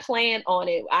 I plan on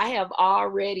it.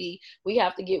 We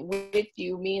have to get with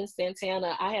you, me and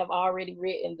Santana. I have already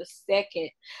written the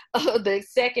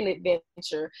second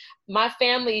adventure. My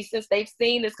family, since they've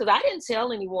seen this, because I didn't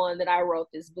tell anyone that I wrote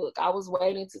this book. I was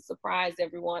waiting to surprise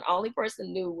everyone. Only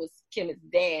person knew was Kemet's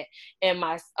dad and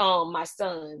my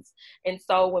sons. And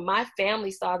so when my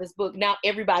family saw this book, now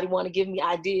everybody want to give me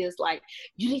ideas like,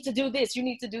 you need to do this, you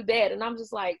need to do that. And I'm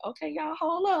just like, okay, y'all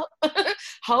hold up.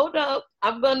 Hold up.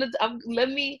 But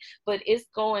it's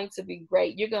going to be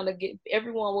great.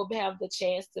 Everyone will have the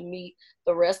chance to meet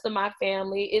the rest of my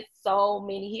family. It's so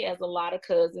many. He has a lot of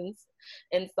cousins.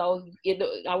 And so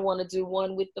I want to do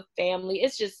one with the family.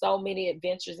 It's just so many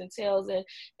adventures and tales.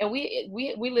 And we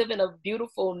live in a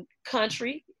beautiful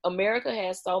country. America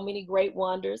has so many great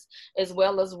wonders, as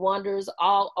well as wonders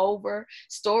all over,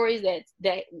 stories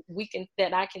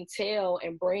that I can tell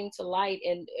and bring to light,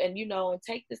 and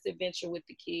take this adventure with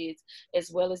the kids, as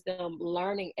well as them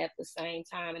learning at the same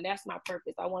time. And that's my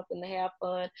purpose. I want them to have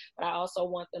fun, but I also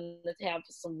want them to have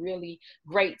some really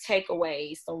great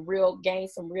takeaways, gain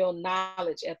some real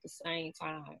knowledge at the same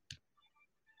time.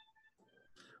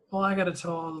 Well, I got to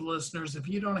tell all the listeners, if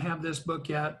you don't have this book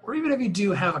yet, or even if you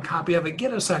do have a copy of it,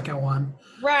 get a second one.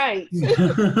 Right.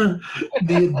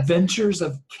 The Adventures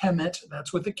of Kemet,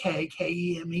 that's with a K,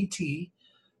 K-E-M-E-T,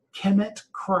 Kemet,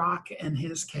 Croc, and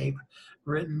His Cape,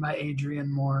 written by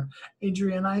Adrienne Moore.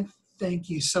 Adrienne, I thank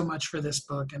you so much for this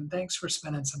book, and thanks for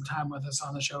spending some time with us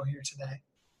on the show here today.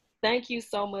 Thank you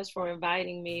so much for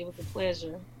inviting me. It was a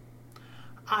pleasure.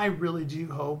 I really do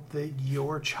hope that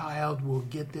your child will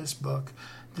get this book,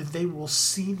 that they will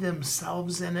see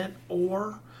themselves in it,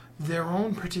 or their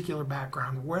own particular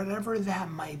background, whatever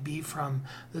that might be from,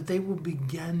 that they will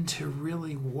begin to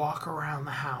really walk around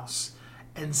the house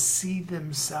and see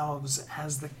themselves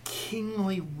as the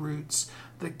kingly roots,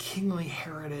 the kingly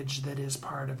heritage that is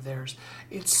part of theirs.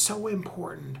 It's so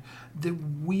important that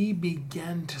we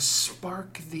begin to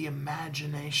spark the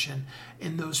imagination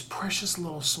in those precious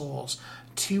little souls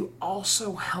to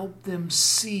also help them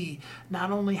see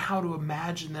not only how to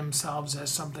imagine themselves as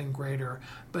something greater,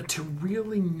 but to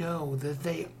really know that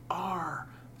they are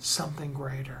something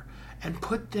greater, and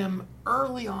put them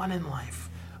early on in life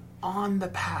on the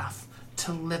path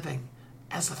to living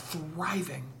as a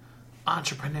thriving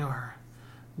entrepreneur.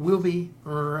 We'll be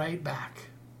right back.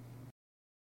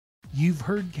 You've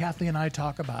heard Kathy and I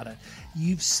talk about it.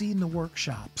 You've seen the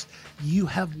workshops. You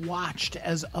have watched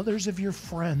as others of your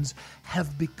friends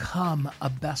have become a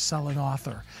best-selling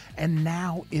author. And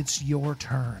now it's your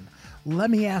turn.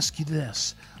 Let me ask you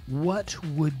this. What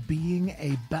would being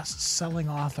a best-selling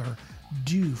author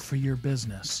do for your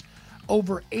business?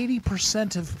 Over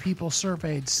 80% of people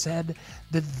surveyed said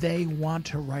that they want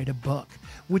to write a book,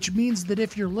 which means that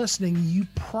if you're listening, you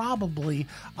probably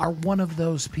are one of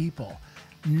those people.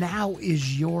 Now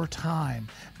is your time,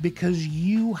 because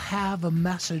you have a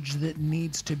message that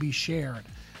needs to be shared.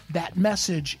 That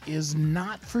message is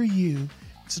not for you.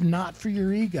 It's not for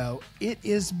your ego. It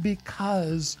is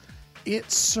because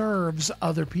it serves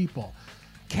other people.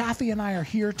 Kathy and I are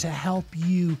here to help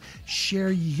you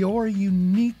share your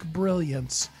unique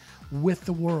brilliance with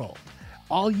the world.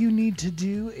 All you need to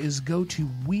do is go to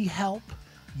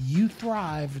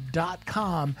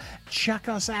WeHelpYouThrive.com, check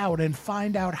us out, and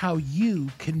find out how you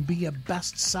can be a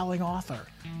best-selling author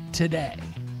today.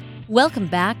 Welcome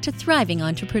back to Thriving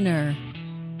Entrepreneur.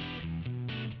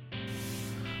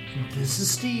 This is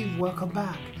Steve. Welcome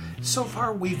back. So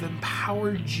far, we've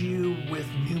empowered you with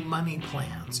new money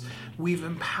plans. We've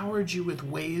empowered you with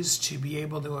ways to be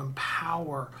able to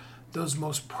empower those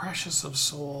most precious of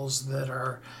souls that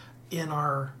are in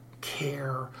our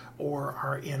care or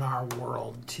are in our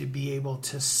world, to be able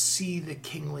to see the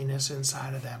kingliness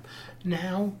inside of them.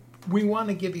 Now, we want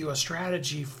to give you a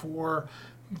strategy for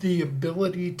the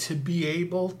ability to be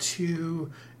able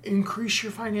to increase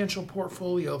your financial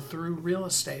portfolio through real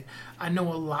estate. I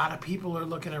know a lot of people are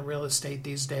looking at real estate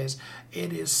these days.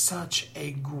 It is such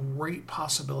a great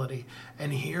possibility.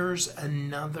 And here's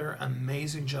another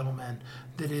amazing gentleman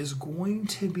that is going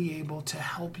to be able to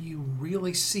help you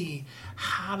really see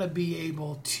how to be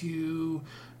able to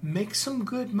make some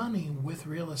good money with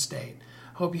real estate.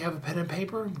 Hope you have a pen and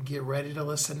paper. Get ready to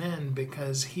listen in,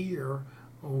 because here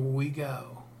we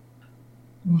go.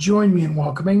 Join me in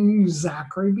welcoming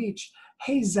Zachary Beach.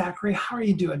 Hey, Zachary, how are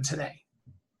you doing today?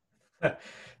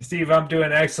 Steve, I'm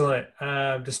doing excellent.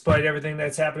 Despite everything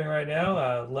that's happening right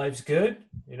now, life's good.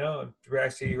 You know, we're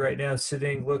actually right now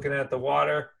sitting looking at the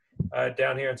water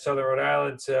down here in Southern Rhode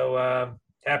Island. So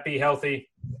happy,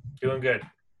 healthy, doing good.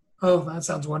 Oh, that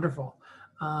sounds wonderful.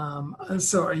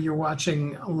 So are you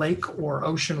watching lake or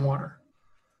ocean water?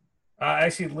 I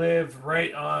actually live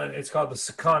right on, it's called the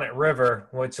Sakonnet River,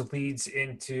 which leads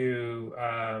into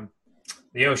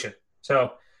the ocean.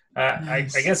 So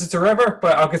Nice. I guess it's a river,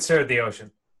 but I'll consider it the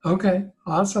ocean. Okay,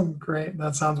 awesome, great.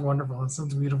 That sounds wonderful. That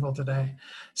sounds beautiful today.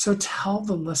 So tell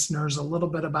the listeners a little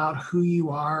bit about who you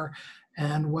are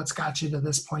and what's got you to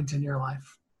this point in your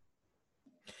life.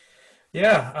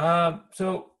 Yeah,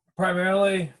 so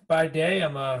primarily by day,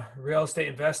 I'm a real estate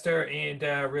investor and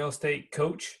a real estate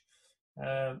coach.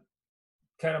 Kind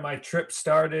of my trip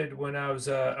started when I was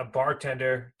a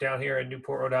bartender down here in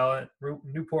Newport, Rhode Island,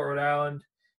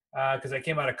 because I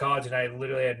came out of college and I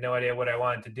literally had no idea what I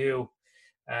wanted to do.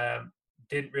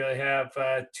 Didn't really have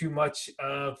too much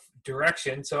of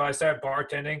direction, so I started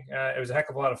bartending. It was a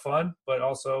heck of a lot of fun, but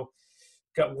also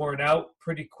got worn out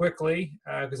pretty quickly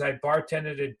because I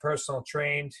bartended and personal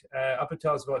trained up until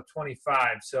I was about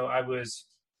 25. So I was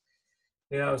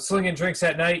slinging drinks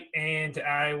at night, and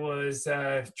I was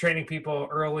training people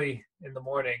early in the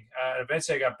morning.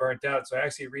 Eventually, I got burnt out, so I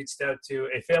actually reached out to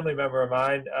a family member of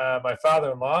mine, my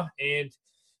father-in-law, and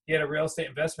he had a real estate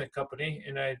investment company,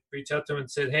 and I reached out to him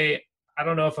and said, hey, I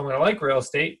don't know if I'm going to like real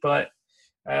estate, but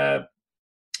I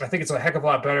think it's a heck of a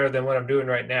lot better than what I'm doing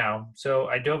right now. So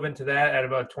I dove into that at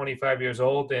about 25 years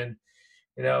old, and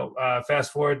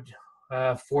fast forward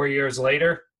 4 years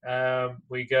later,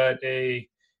 we got a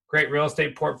great real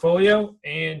estate portfolio,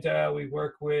 and we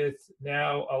work with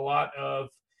now a lot of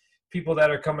people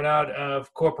that are coming out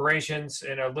of corporations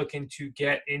and are looking to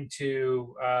get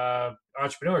into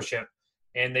entrepreneurship,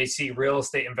 and they see real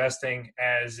estate investing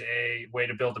as a way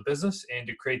to build a business and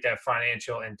to create that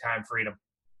financial and time freedom.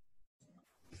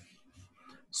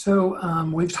 So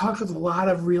we've talked with a lot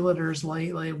of realtors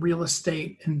lately, real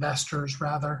estate investors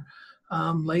rather,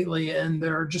 lately, and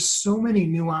there are just so many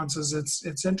nuances.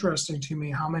 It's interesting to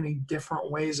me how many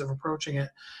different ways of approaching it.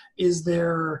 Is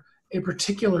there a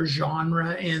particular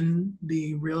genre in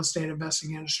the real estate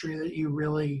investing industry that you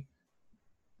really,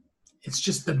 it's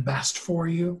just the best for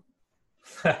you?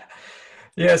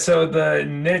 Yeah, so the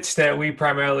niche that we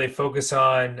primarily focus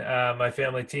on, my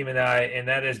family, team, and I, and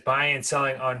that is buying and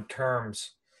selling on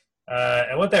terms.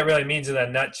 And what that really means in a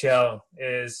nutshell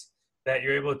is that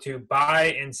you're able to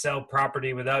buy and sell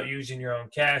property without using your own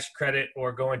cash, credit,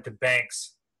 or going to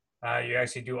banks. You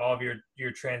actually do all of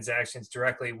your transactions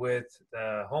directly with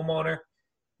the homeowner,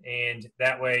 and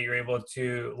that way you're able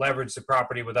to leverage the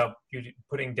property without you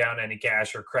putting down any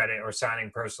cash or credit or signing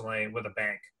personally with a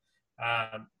bank.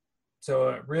 So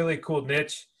a really cool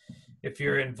niche if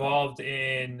you're involved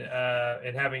in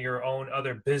having your own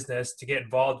other business to get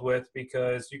involved with,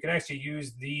 because you can actually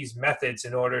use these methods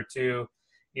in order to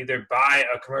either buy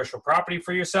a commercial property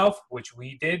for yourself, which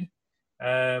we did,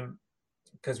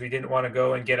 because we didn't want to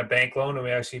go and get a bank loan, and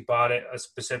we actually bought it a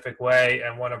specific way,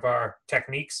 and one of our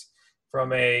techniques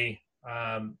from a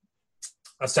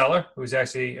seller who's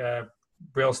actually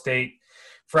real estate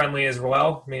friendly as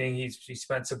well, meaning he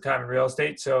spent some time in real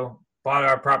estate, so bought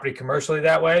our property commercially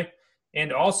that way.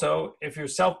 And also, if you're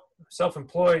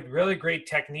self-employed, really great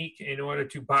technique in order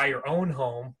to buy your own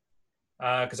home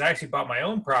because I actually bought my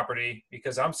own property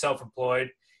because I'm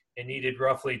self-employed and needed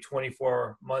roughly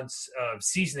 24 months of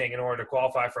seasoning in order to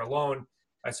qualify for a loan.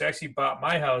 So I actually bought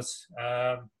my house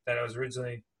that I was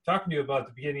originally talking to you about at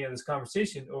the beginning of this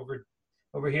conversation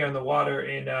over here on the water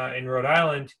in Rhode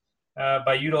Island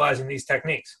by utilizing these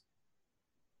techniques.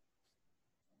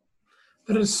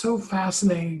 That is so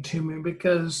fascinating to me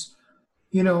because,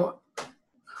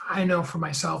 I know for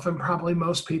myself and probably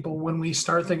most people, when we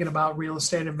start thinking about real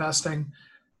estate investing,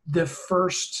 the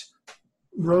first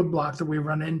roadblock that we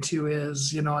run into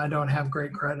is, I don't have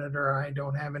great credit or I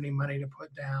don't have any money to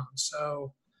put down.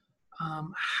 So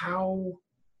how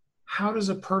does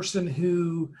a person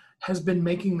who has been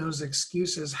making those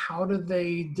excuses, how do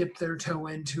they dip their toe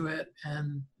into it?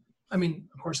 And I mean,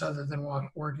 of course, other than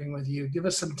working with you, give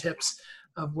us some tips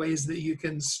of ways that you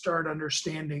can start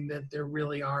understanding that there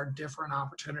really are different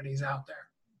opportunities out there.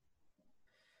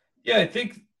 Yeah, I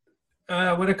think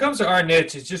when it comes to our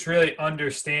niche, it's just really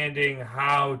understanding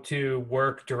how to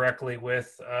work directly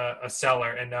with a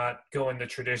seller and not going the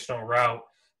traditional route,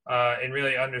 and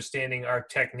really understanding our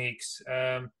techniques.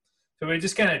 So we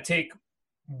just kind of take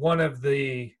one of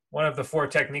the 4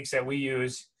 techniques that we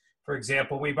use. For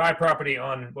example, we buy property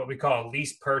on what we call a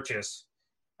lease purchase.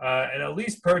 And a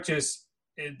lease purchase,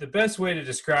 the best way to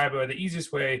describe it, or the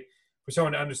easiest way for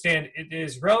someone to understand, it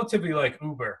is relatively like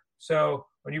Uber. So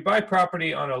when you buy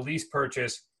property on a lease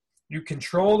purchase, you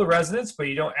control the residence, but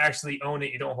you don't actually own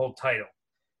it. You don't hold title,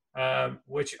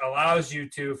 which allows you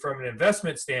to, from an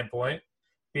investment standpoint,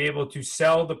 be able to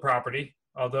sell the property,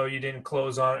 although you didn't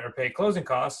close on it or pay closing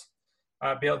costs,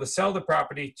 be able to sell the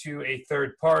property to a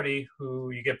third party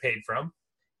who you get paid from.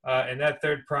 And that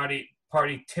third party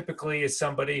typically is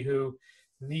somebody who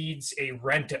needs a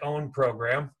rent-to-own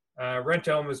program.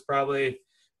 Rent-to-own is probably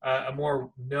a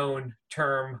more known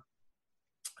term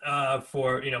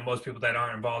for most people that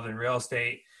aren't involved in real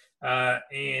estate.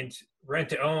 And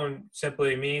rent-to-own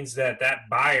simply means that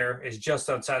buyer is just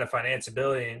outside of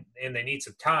financeability and they need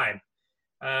some time.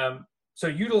 So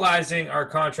utilizing our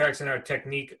contracts and our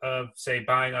technique of, say,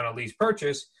 buying on a lease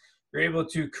purchase, you're able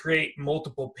to create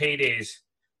multiple paydays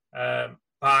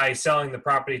by selling the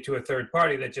property to a third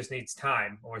party that just needs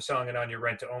time, or selling it on your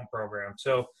rent-to-own program.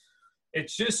 So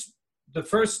it's just the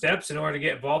first steps in order to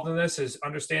get involved in this is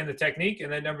understand the technique,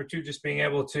 and then number 2, just being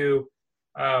able to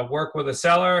work with a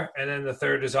seller. And then the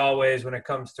third is always, when it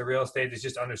comes to real estate, is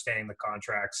just understanding the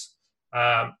contracts,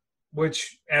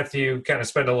 which after you kind of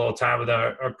spend a little time with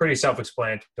them are pretty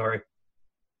self-explanatory.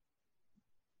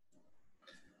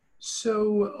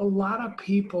 So a lot of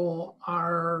people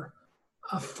are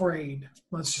afraid,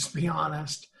 let's just be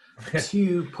honest,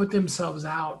 to put themselves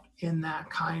out in that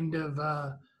kind of,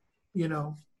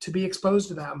 to be exposed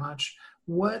to that much.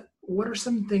 What are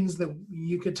some things that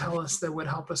you could tell us that would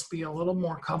help us be a little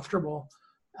more comfortable,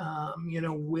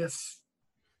 with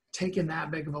taking that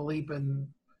big of a leap and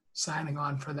signing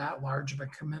on for that large of a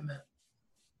commitment?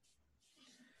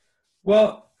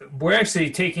 Well, we're actually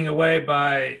taking away,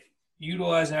 by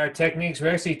utilizing our techniques,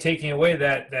 we're actually taking away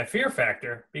that fear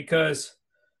factor, because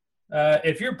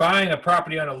if you're buying a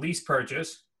property on a lease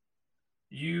purchase,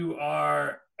 you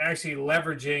are actually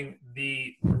leveraging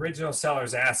the original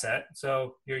seller's asset.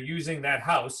 So you're using that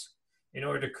house in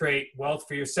order to create wealth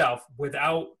for yourself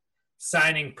without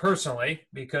signing personally,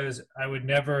 because I would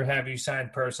never have you sign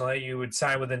personally. You would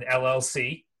sign with an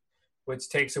LLC, which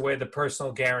takes away the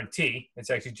personal guarantee.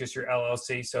 It's actually just your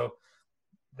LLC. So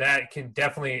that can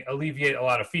definitely alleviate a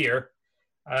lot of fear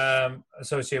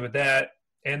associated with that.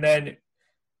 And then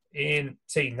in,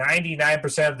 say,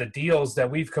 99% of the deals that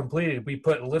we've completed, we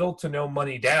put little to no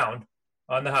money down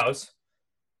on the house.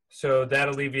 So that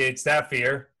alleviates that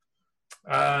fear.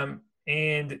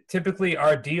 And typically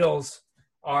our deals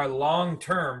are long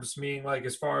terms, meaning like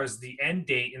as far as the end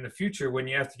date in the future when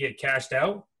you have to get cashed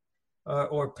out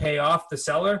or pay off the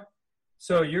seller.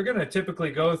 So you're going to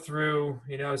typically go through,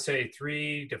 say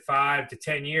 3 to 5 to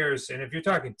 10 years. And if you're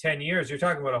talking 10 years, you're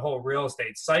talking about a whole real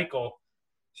estate cycle.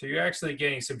 So you're actually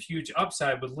getting some huge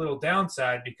upside with little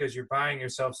downside because you're buying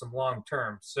yourself some long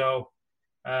term. So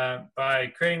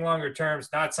by creating longer terms,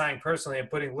 not signing personally, and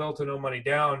putting little to no money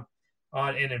down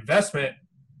on an investment,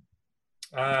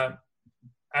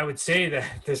 I would say that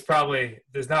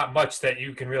there's not much that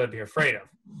you can really be afraid of.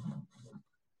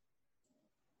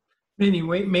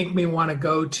 Anyway, make me want to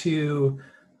go to,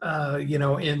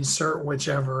 insert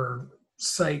whichever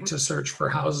site to search for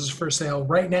houses for sale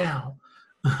right now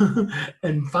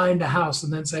and find a house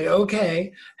and then say,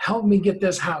 okay, help me get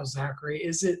this house, Zachary.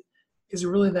 Is it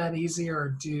really that easy,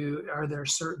 or are there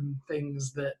certain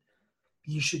things that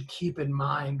you should keep in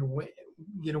mind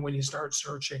when you start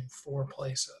searching for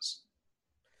places?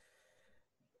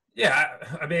 Yeah,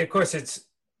 I mean, of course, it's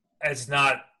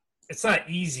not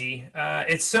easy.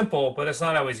 It's simple, but it's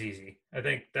not always easy. I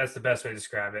think that's the best way to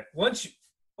describe it. Once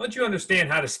you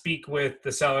understand how to speak with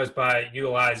the sellers by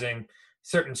utilizing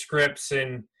certain scripts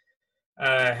and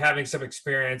having some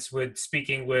experience with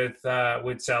speaking with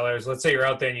sellers. Let's say you're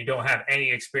out there and you don't have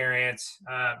any experience.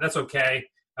 That's okay.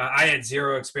 I had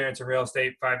zero experience in real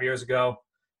estate 5 years ago.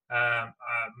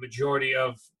 Majority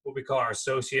of what we call our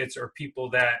associates or people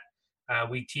that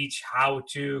we teach how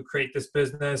to create this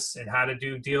business and how to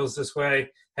do deals this way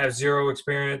have zero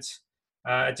experience.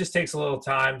 It just takes a little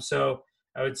time. So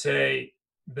I would say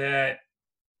that,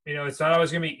 it's not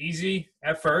always going to be easy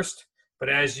at first, but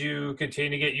as you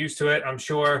continue to get used to it, I'm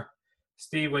sure,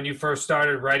 Steve, when you first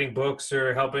started writing books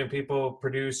or helping people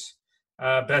produce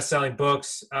best-selling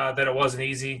books, that it wasn't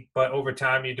easy, but over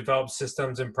time you develop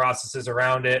systems and processes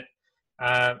around it.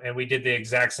 And we did the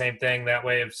exact same thing. That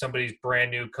way, if somebody's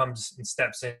brand new comes and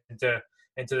steps into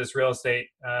this real estate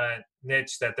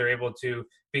niche, that they're able to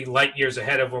be light years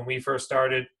ahead of when we first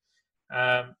started.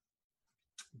 But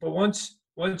once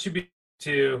you begin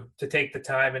to take the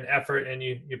time and effort and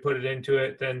you put it into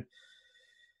it, then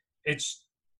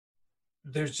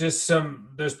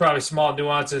there's probably small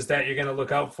nuances that you're going to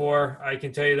look out for. I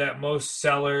can tell you that most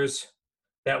sellers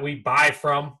that we buy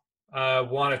from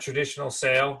want a traditional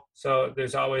sale. So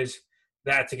there's always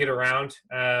that to get around.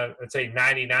 I'd say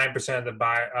 99% of the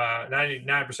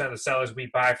 99% of the sellers we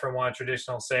buy from want a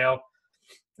traditional sale,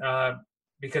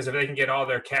 because if they can get all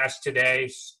their cash today,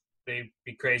 they'd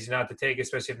be crazy not to take,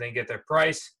 especially if they can get their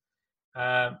price.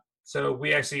 So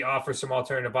we actually offer some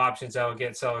alternative options that will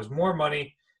get sellers more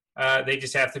money. They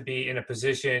just have to be in a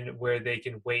position where they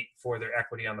can wait for their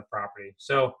equity on the property.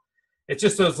 So it's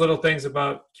just those little things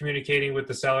about communicating with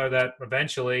the seller that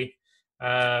eventually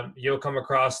you'll come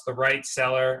across the right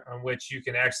seller on which you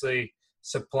can actually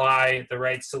supply the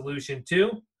right solution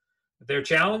to their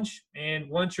challenge. And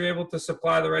once you're able to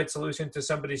supply the right solution to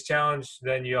somebody's challenge,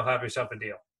 then you'll have yourself a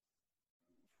deal.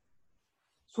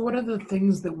 So what are the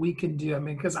things that we can do? I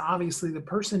mean, because obviously the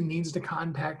person needs to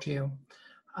contact you,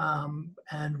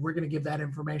 and we're going to give that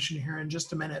information here in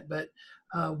just a minute. But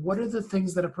what are the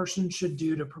things that a person should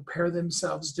do to prepare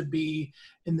themselves to be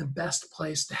in the best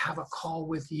place to have a call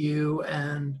with you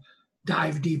and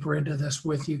dive deeper into this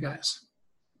with you guys?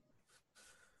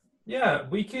 Yeah,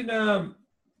 we can.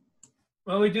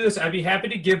 Well, we do this. I'd be happy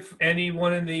to give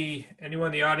anyone in the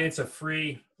audience a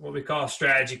free, what we call a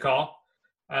strategy call.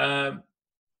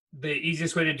 The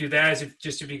easiest way to do that is if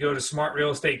you go to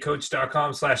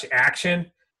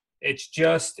smartrealestatecoach.com/action. It's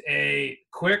just a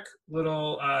quick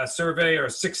little survey or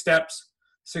 6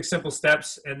 simple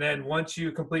steps. And then once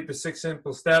you complete the 6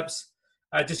 simple steps,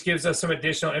 it just gives us some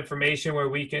additional information where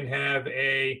we can have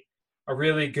a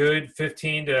really good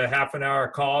 15 to half an hour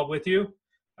call with you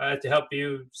to help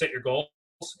you set your goals.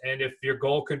 And if your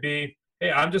goal could be,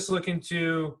 hey, I'm just looking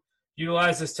to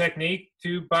utilize this technique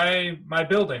to buy my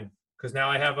building because now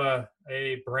I have a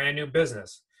brand new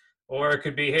business. Or it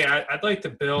could be, hey, I'd like to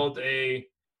build a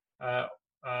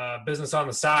business on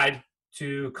the side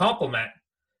to complement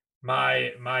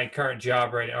my current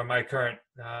job or my current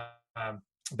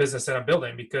business that I'm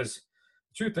building. Because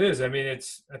the truth is, I mean, I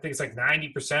think it's like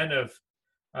 90% of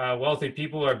wealthy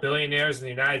people are billionaires in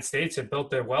the United States have built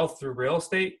their wealth through real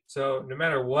estate. So no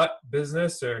matter what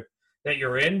business or that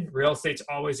you're in, real estate's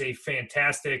always a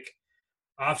fantastic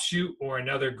offshoot or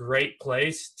another great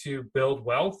place to build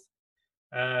wealth.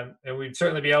 And we'd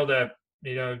certainly be able to,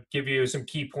 give you some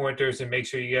key pointers and make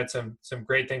sure you get some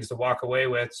great things to walk away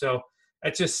with. So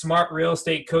that's just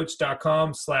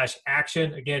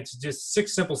smartrealestatecoach.com/action. Again, it's just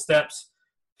 6 simple steps.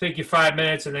 Take you 5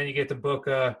 minutes, and then you get to book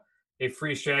a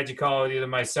free strategy call with either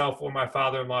myself or my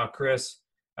father-in-law, Chris,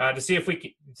 to see if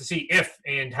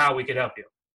and how we could help you.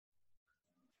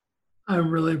 I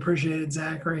really appreciate it,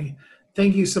 Zachary.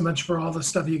 Thank you so much for all the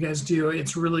stuff you guys do.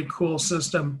 It's a really cool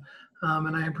system,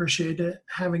 and I appreciate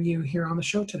having you here on the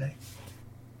show today.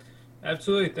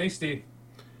 Absolutely. Thanks, Steve.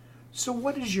 So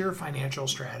what is your financial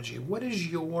strategy? What is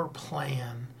your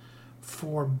plan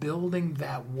for building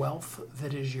that wealth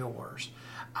that is yours?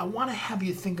 I want to have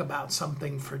you think about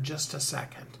something for just a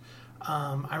second.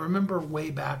 I remember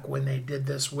way back when they did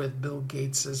this with Bill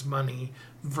Gates's money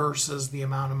versus the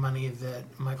amount of money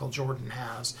that Michael Jordan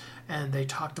has. And they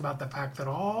talked about the fact that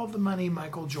all the money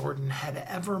Michael Jordan had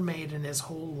ever made in his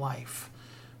whole life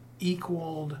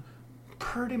equaled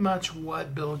pretty much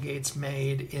what Bill Gates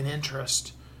made in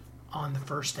interest on the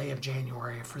first day of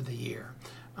January for the year.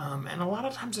 And a lot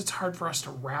of times it's hard for us to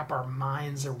wrap our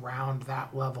minds around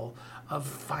that level of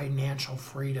financial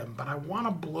freedom. But I want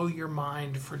to blow your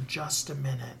mind for just a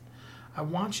minute. I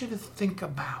want you to think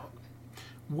about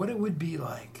what it would be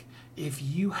like if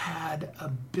you had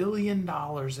 $1 billion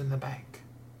in the bank.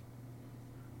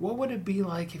 What would it be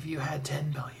like if you had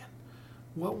 10 billion?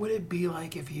 What would it be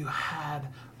like if you had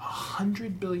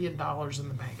 $100 billion in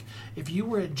the bank? If you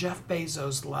were at Jeff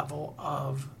Bezos' level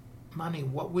of money,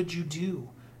 what would you do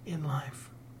in life?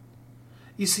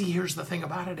 You see, here's the thing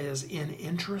about it is, in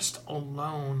interest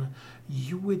alone,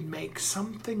 you would make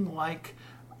something like,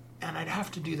 and I'd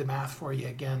have to do the math for you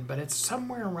again, but it's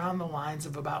somewhere around the lines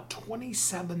of about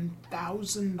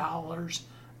 $27,000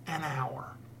 an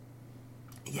hour.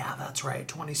 Yeah, that's right,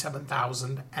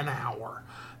 $27,000 an hour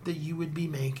that you would be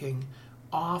making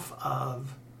off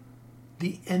of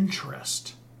the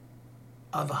interest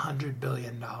of $100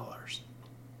 billion.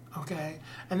 Okay?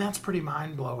 And that's pretty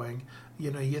mind-blowing.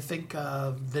 You know, you think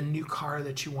of the new car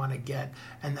that you want to get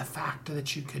and the fact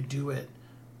that you could do it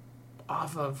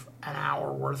off of an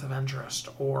hour worth of interest,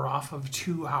 or off of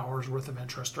 2 hours worth of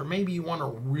interest, or maybe you want a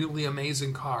really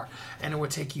amazing car and it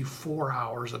would take you 4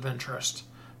 hours of interest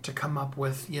to come up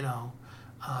with, you know,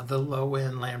 the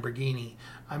low-end Lamborghini.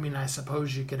 I mean, I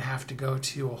suppose you could have to go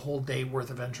to a whole day worth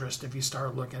of interest if you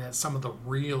start looking at some of the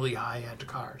really high-end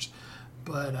cars.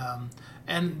 But,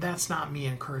 and that's not me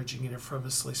encouraging you to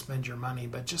frivolously spend your money,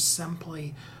 but just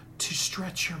simply to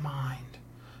stretch your mind,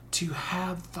 to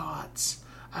have thoughts.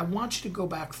 I want you to go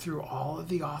back through all of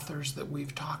the authors that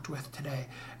we've talked with today,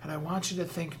 and I want you to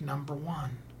think, number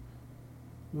one,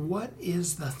 what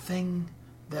is the thing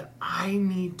that I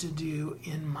need to do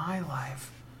in my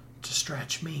life to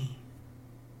stretch me,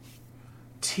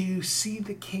 to see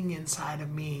the king inside of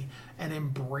me and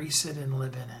embrace it and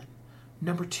live in it?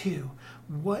 Number two,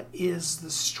 what is the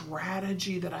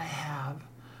strategy that I have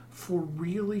for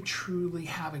really truly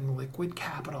having liquid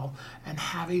capital and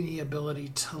having the ability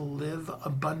to live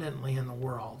abundantly in the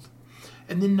world?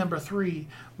 And then number three,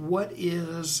 what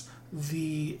is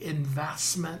the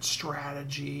investment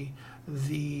strategy,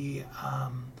 the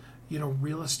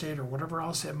real estate or whatever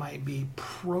else it might be,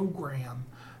 program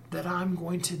that I'm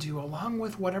going to do, along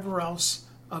with whatever else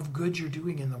of good you're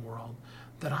doing in the world,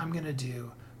 that I'm going to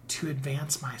do to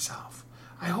advance myself?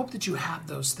 I hope that you have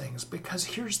those things, because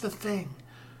here's the thing.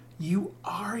 You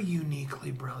are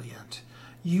uniquely brilliant.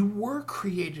 You were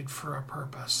created for a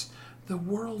purpose. The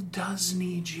world does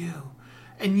need you.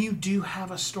 And you do have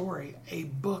a story, a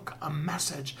book, a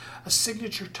message, a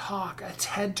signature talk, a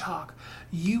TED Talk.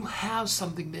 You have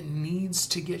something that needs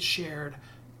to get shared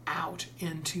out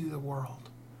into the world.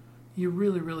 You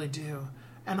really, really do.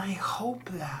 And I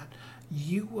hope that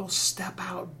you will step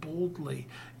out boldly.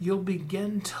 You'll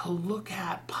begin to look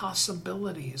at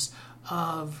possibilities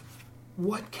of,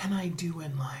 what can I do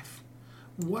in life?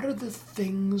 What are the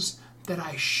things that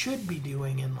I should be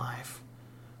doing in life?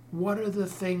 What are the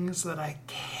things that I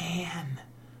can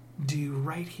do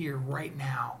right here, right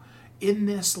now, in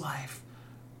this life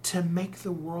to make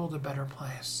the world a better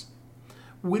place?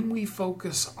 When we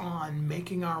focus on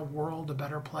making our world a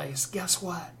better place, guess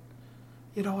what?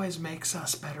 It always makes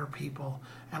us better people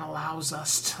and allows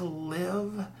us to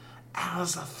live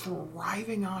as a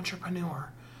thriving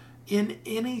entrepreneur in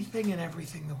anything and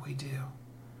everything that we do.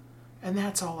 And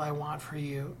that's all I want for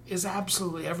you, is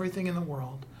absolutely everything in the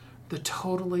world, the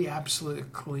totally,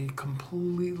 absolutely,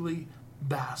 completely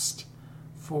best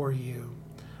for you.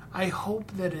 I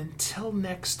hope that until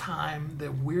next time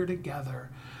that we're together,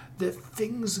 that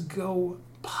things go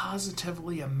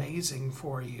positively amazing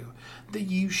for you, that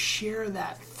you share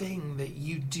that thing that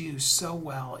you do so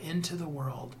well into the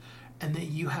world, and that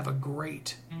you have a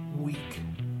great week.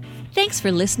 Thanks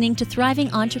for listening to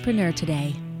Thriving Entrepreneur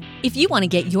today. If you want to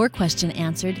get your question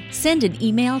answered, send an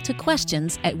email to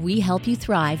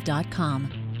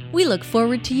questions@wehelpyouthrive.com. We look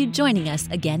forward to you joining us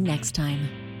again next time.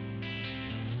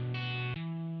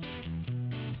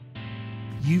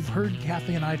 You've heard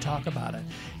Kathy and I talk about it.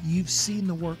 You've seen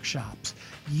the workshops.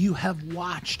 You have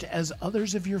watched as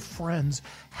others of your friends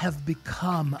have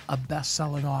become a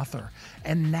best-selling author.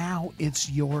 And now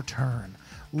it's your turn.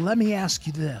 Let me ask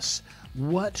you this.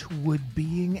 What would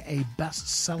being a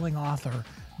best-selling author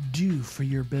do for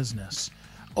your business?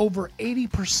 Over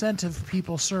 80% of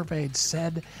people surveyed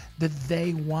said that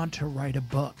they want to write a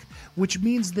book, which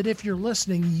means that if you're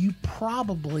listening, you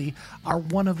probably are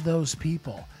one of those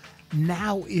people.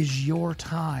 Now is your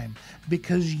time,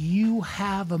 because you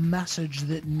have a message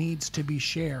that needs to be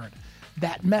shared.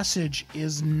 That message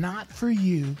is not for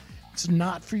you. It's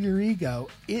not for your ego.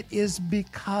 It is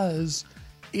because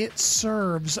it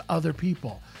serves other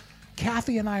people.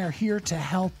 Kathy and I are here to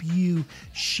help you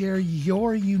share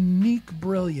your unique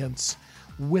brilliance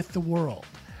with the world.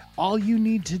 All you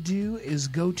need to do is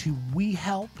go to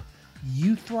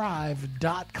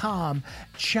youthrive.com.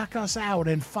 Check us out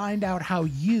and find out how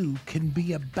you can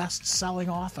be a best-selling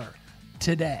author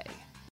today.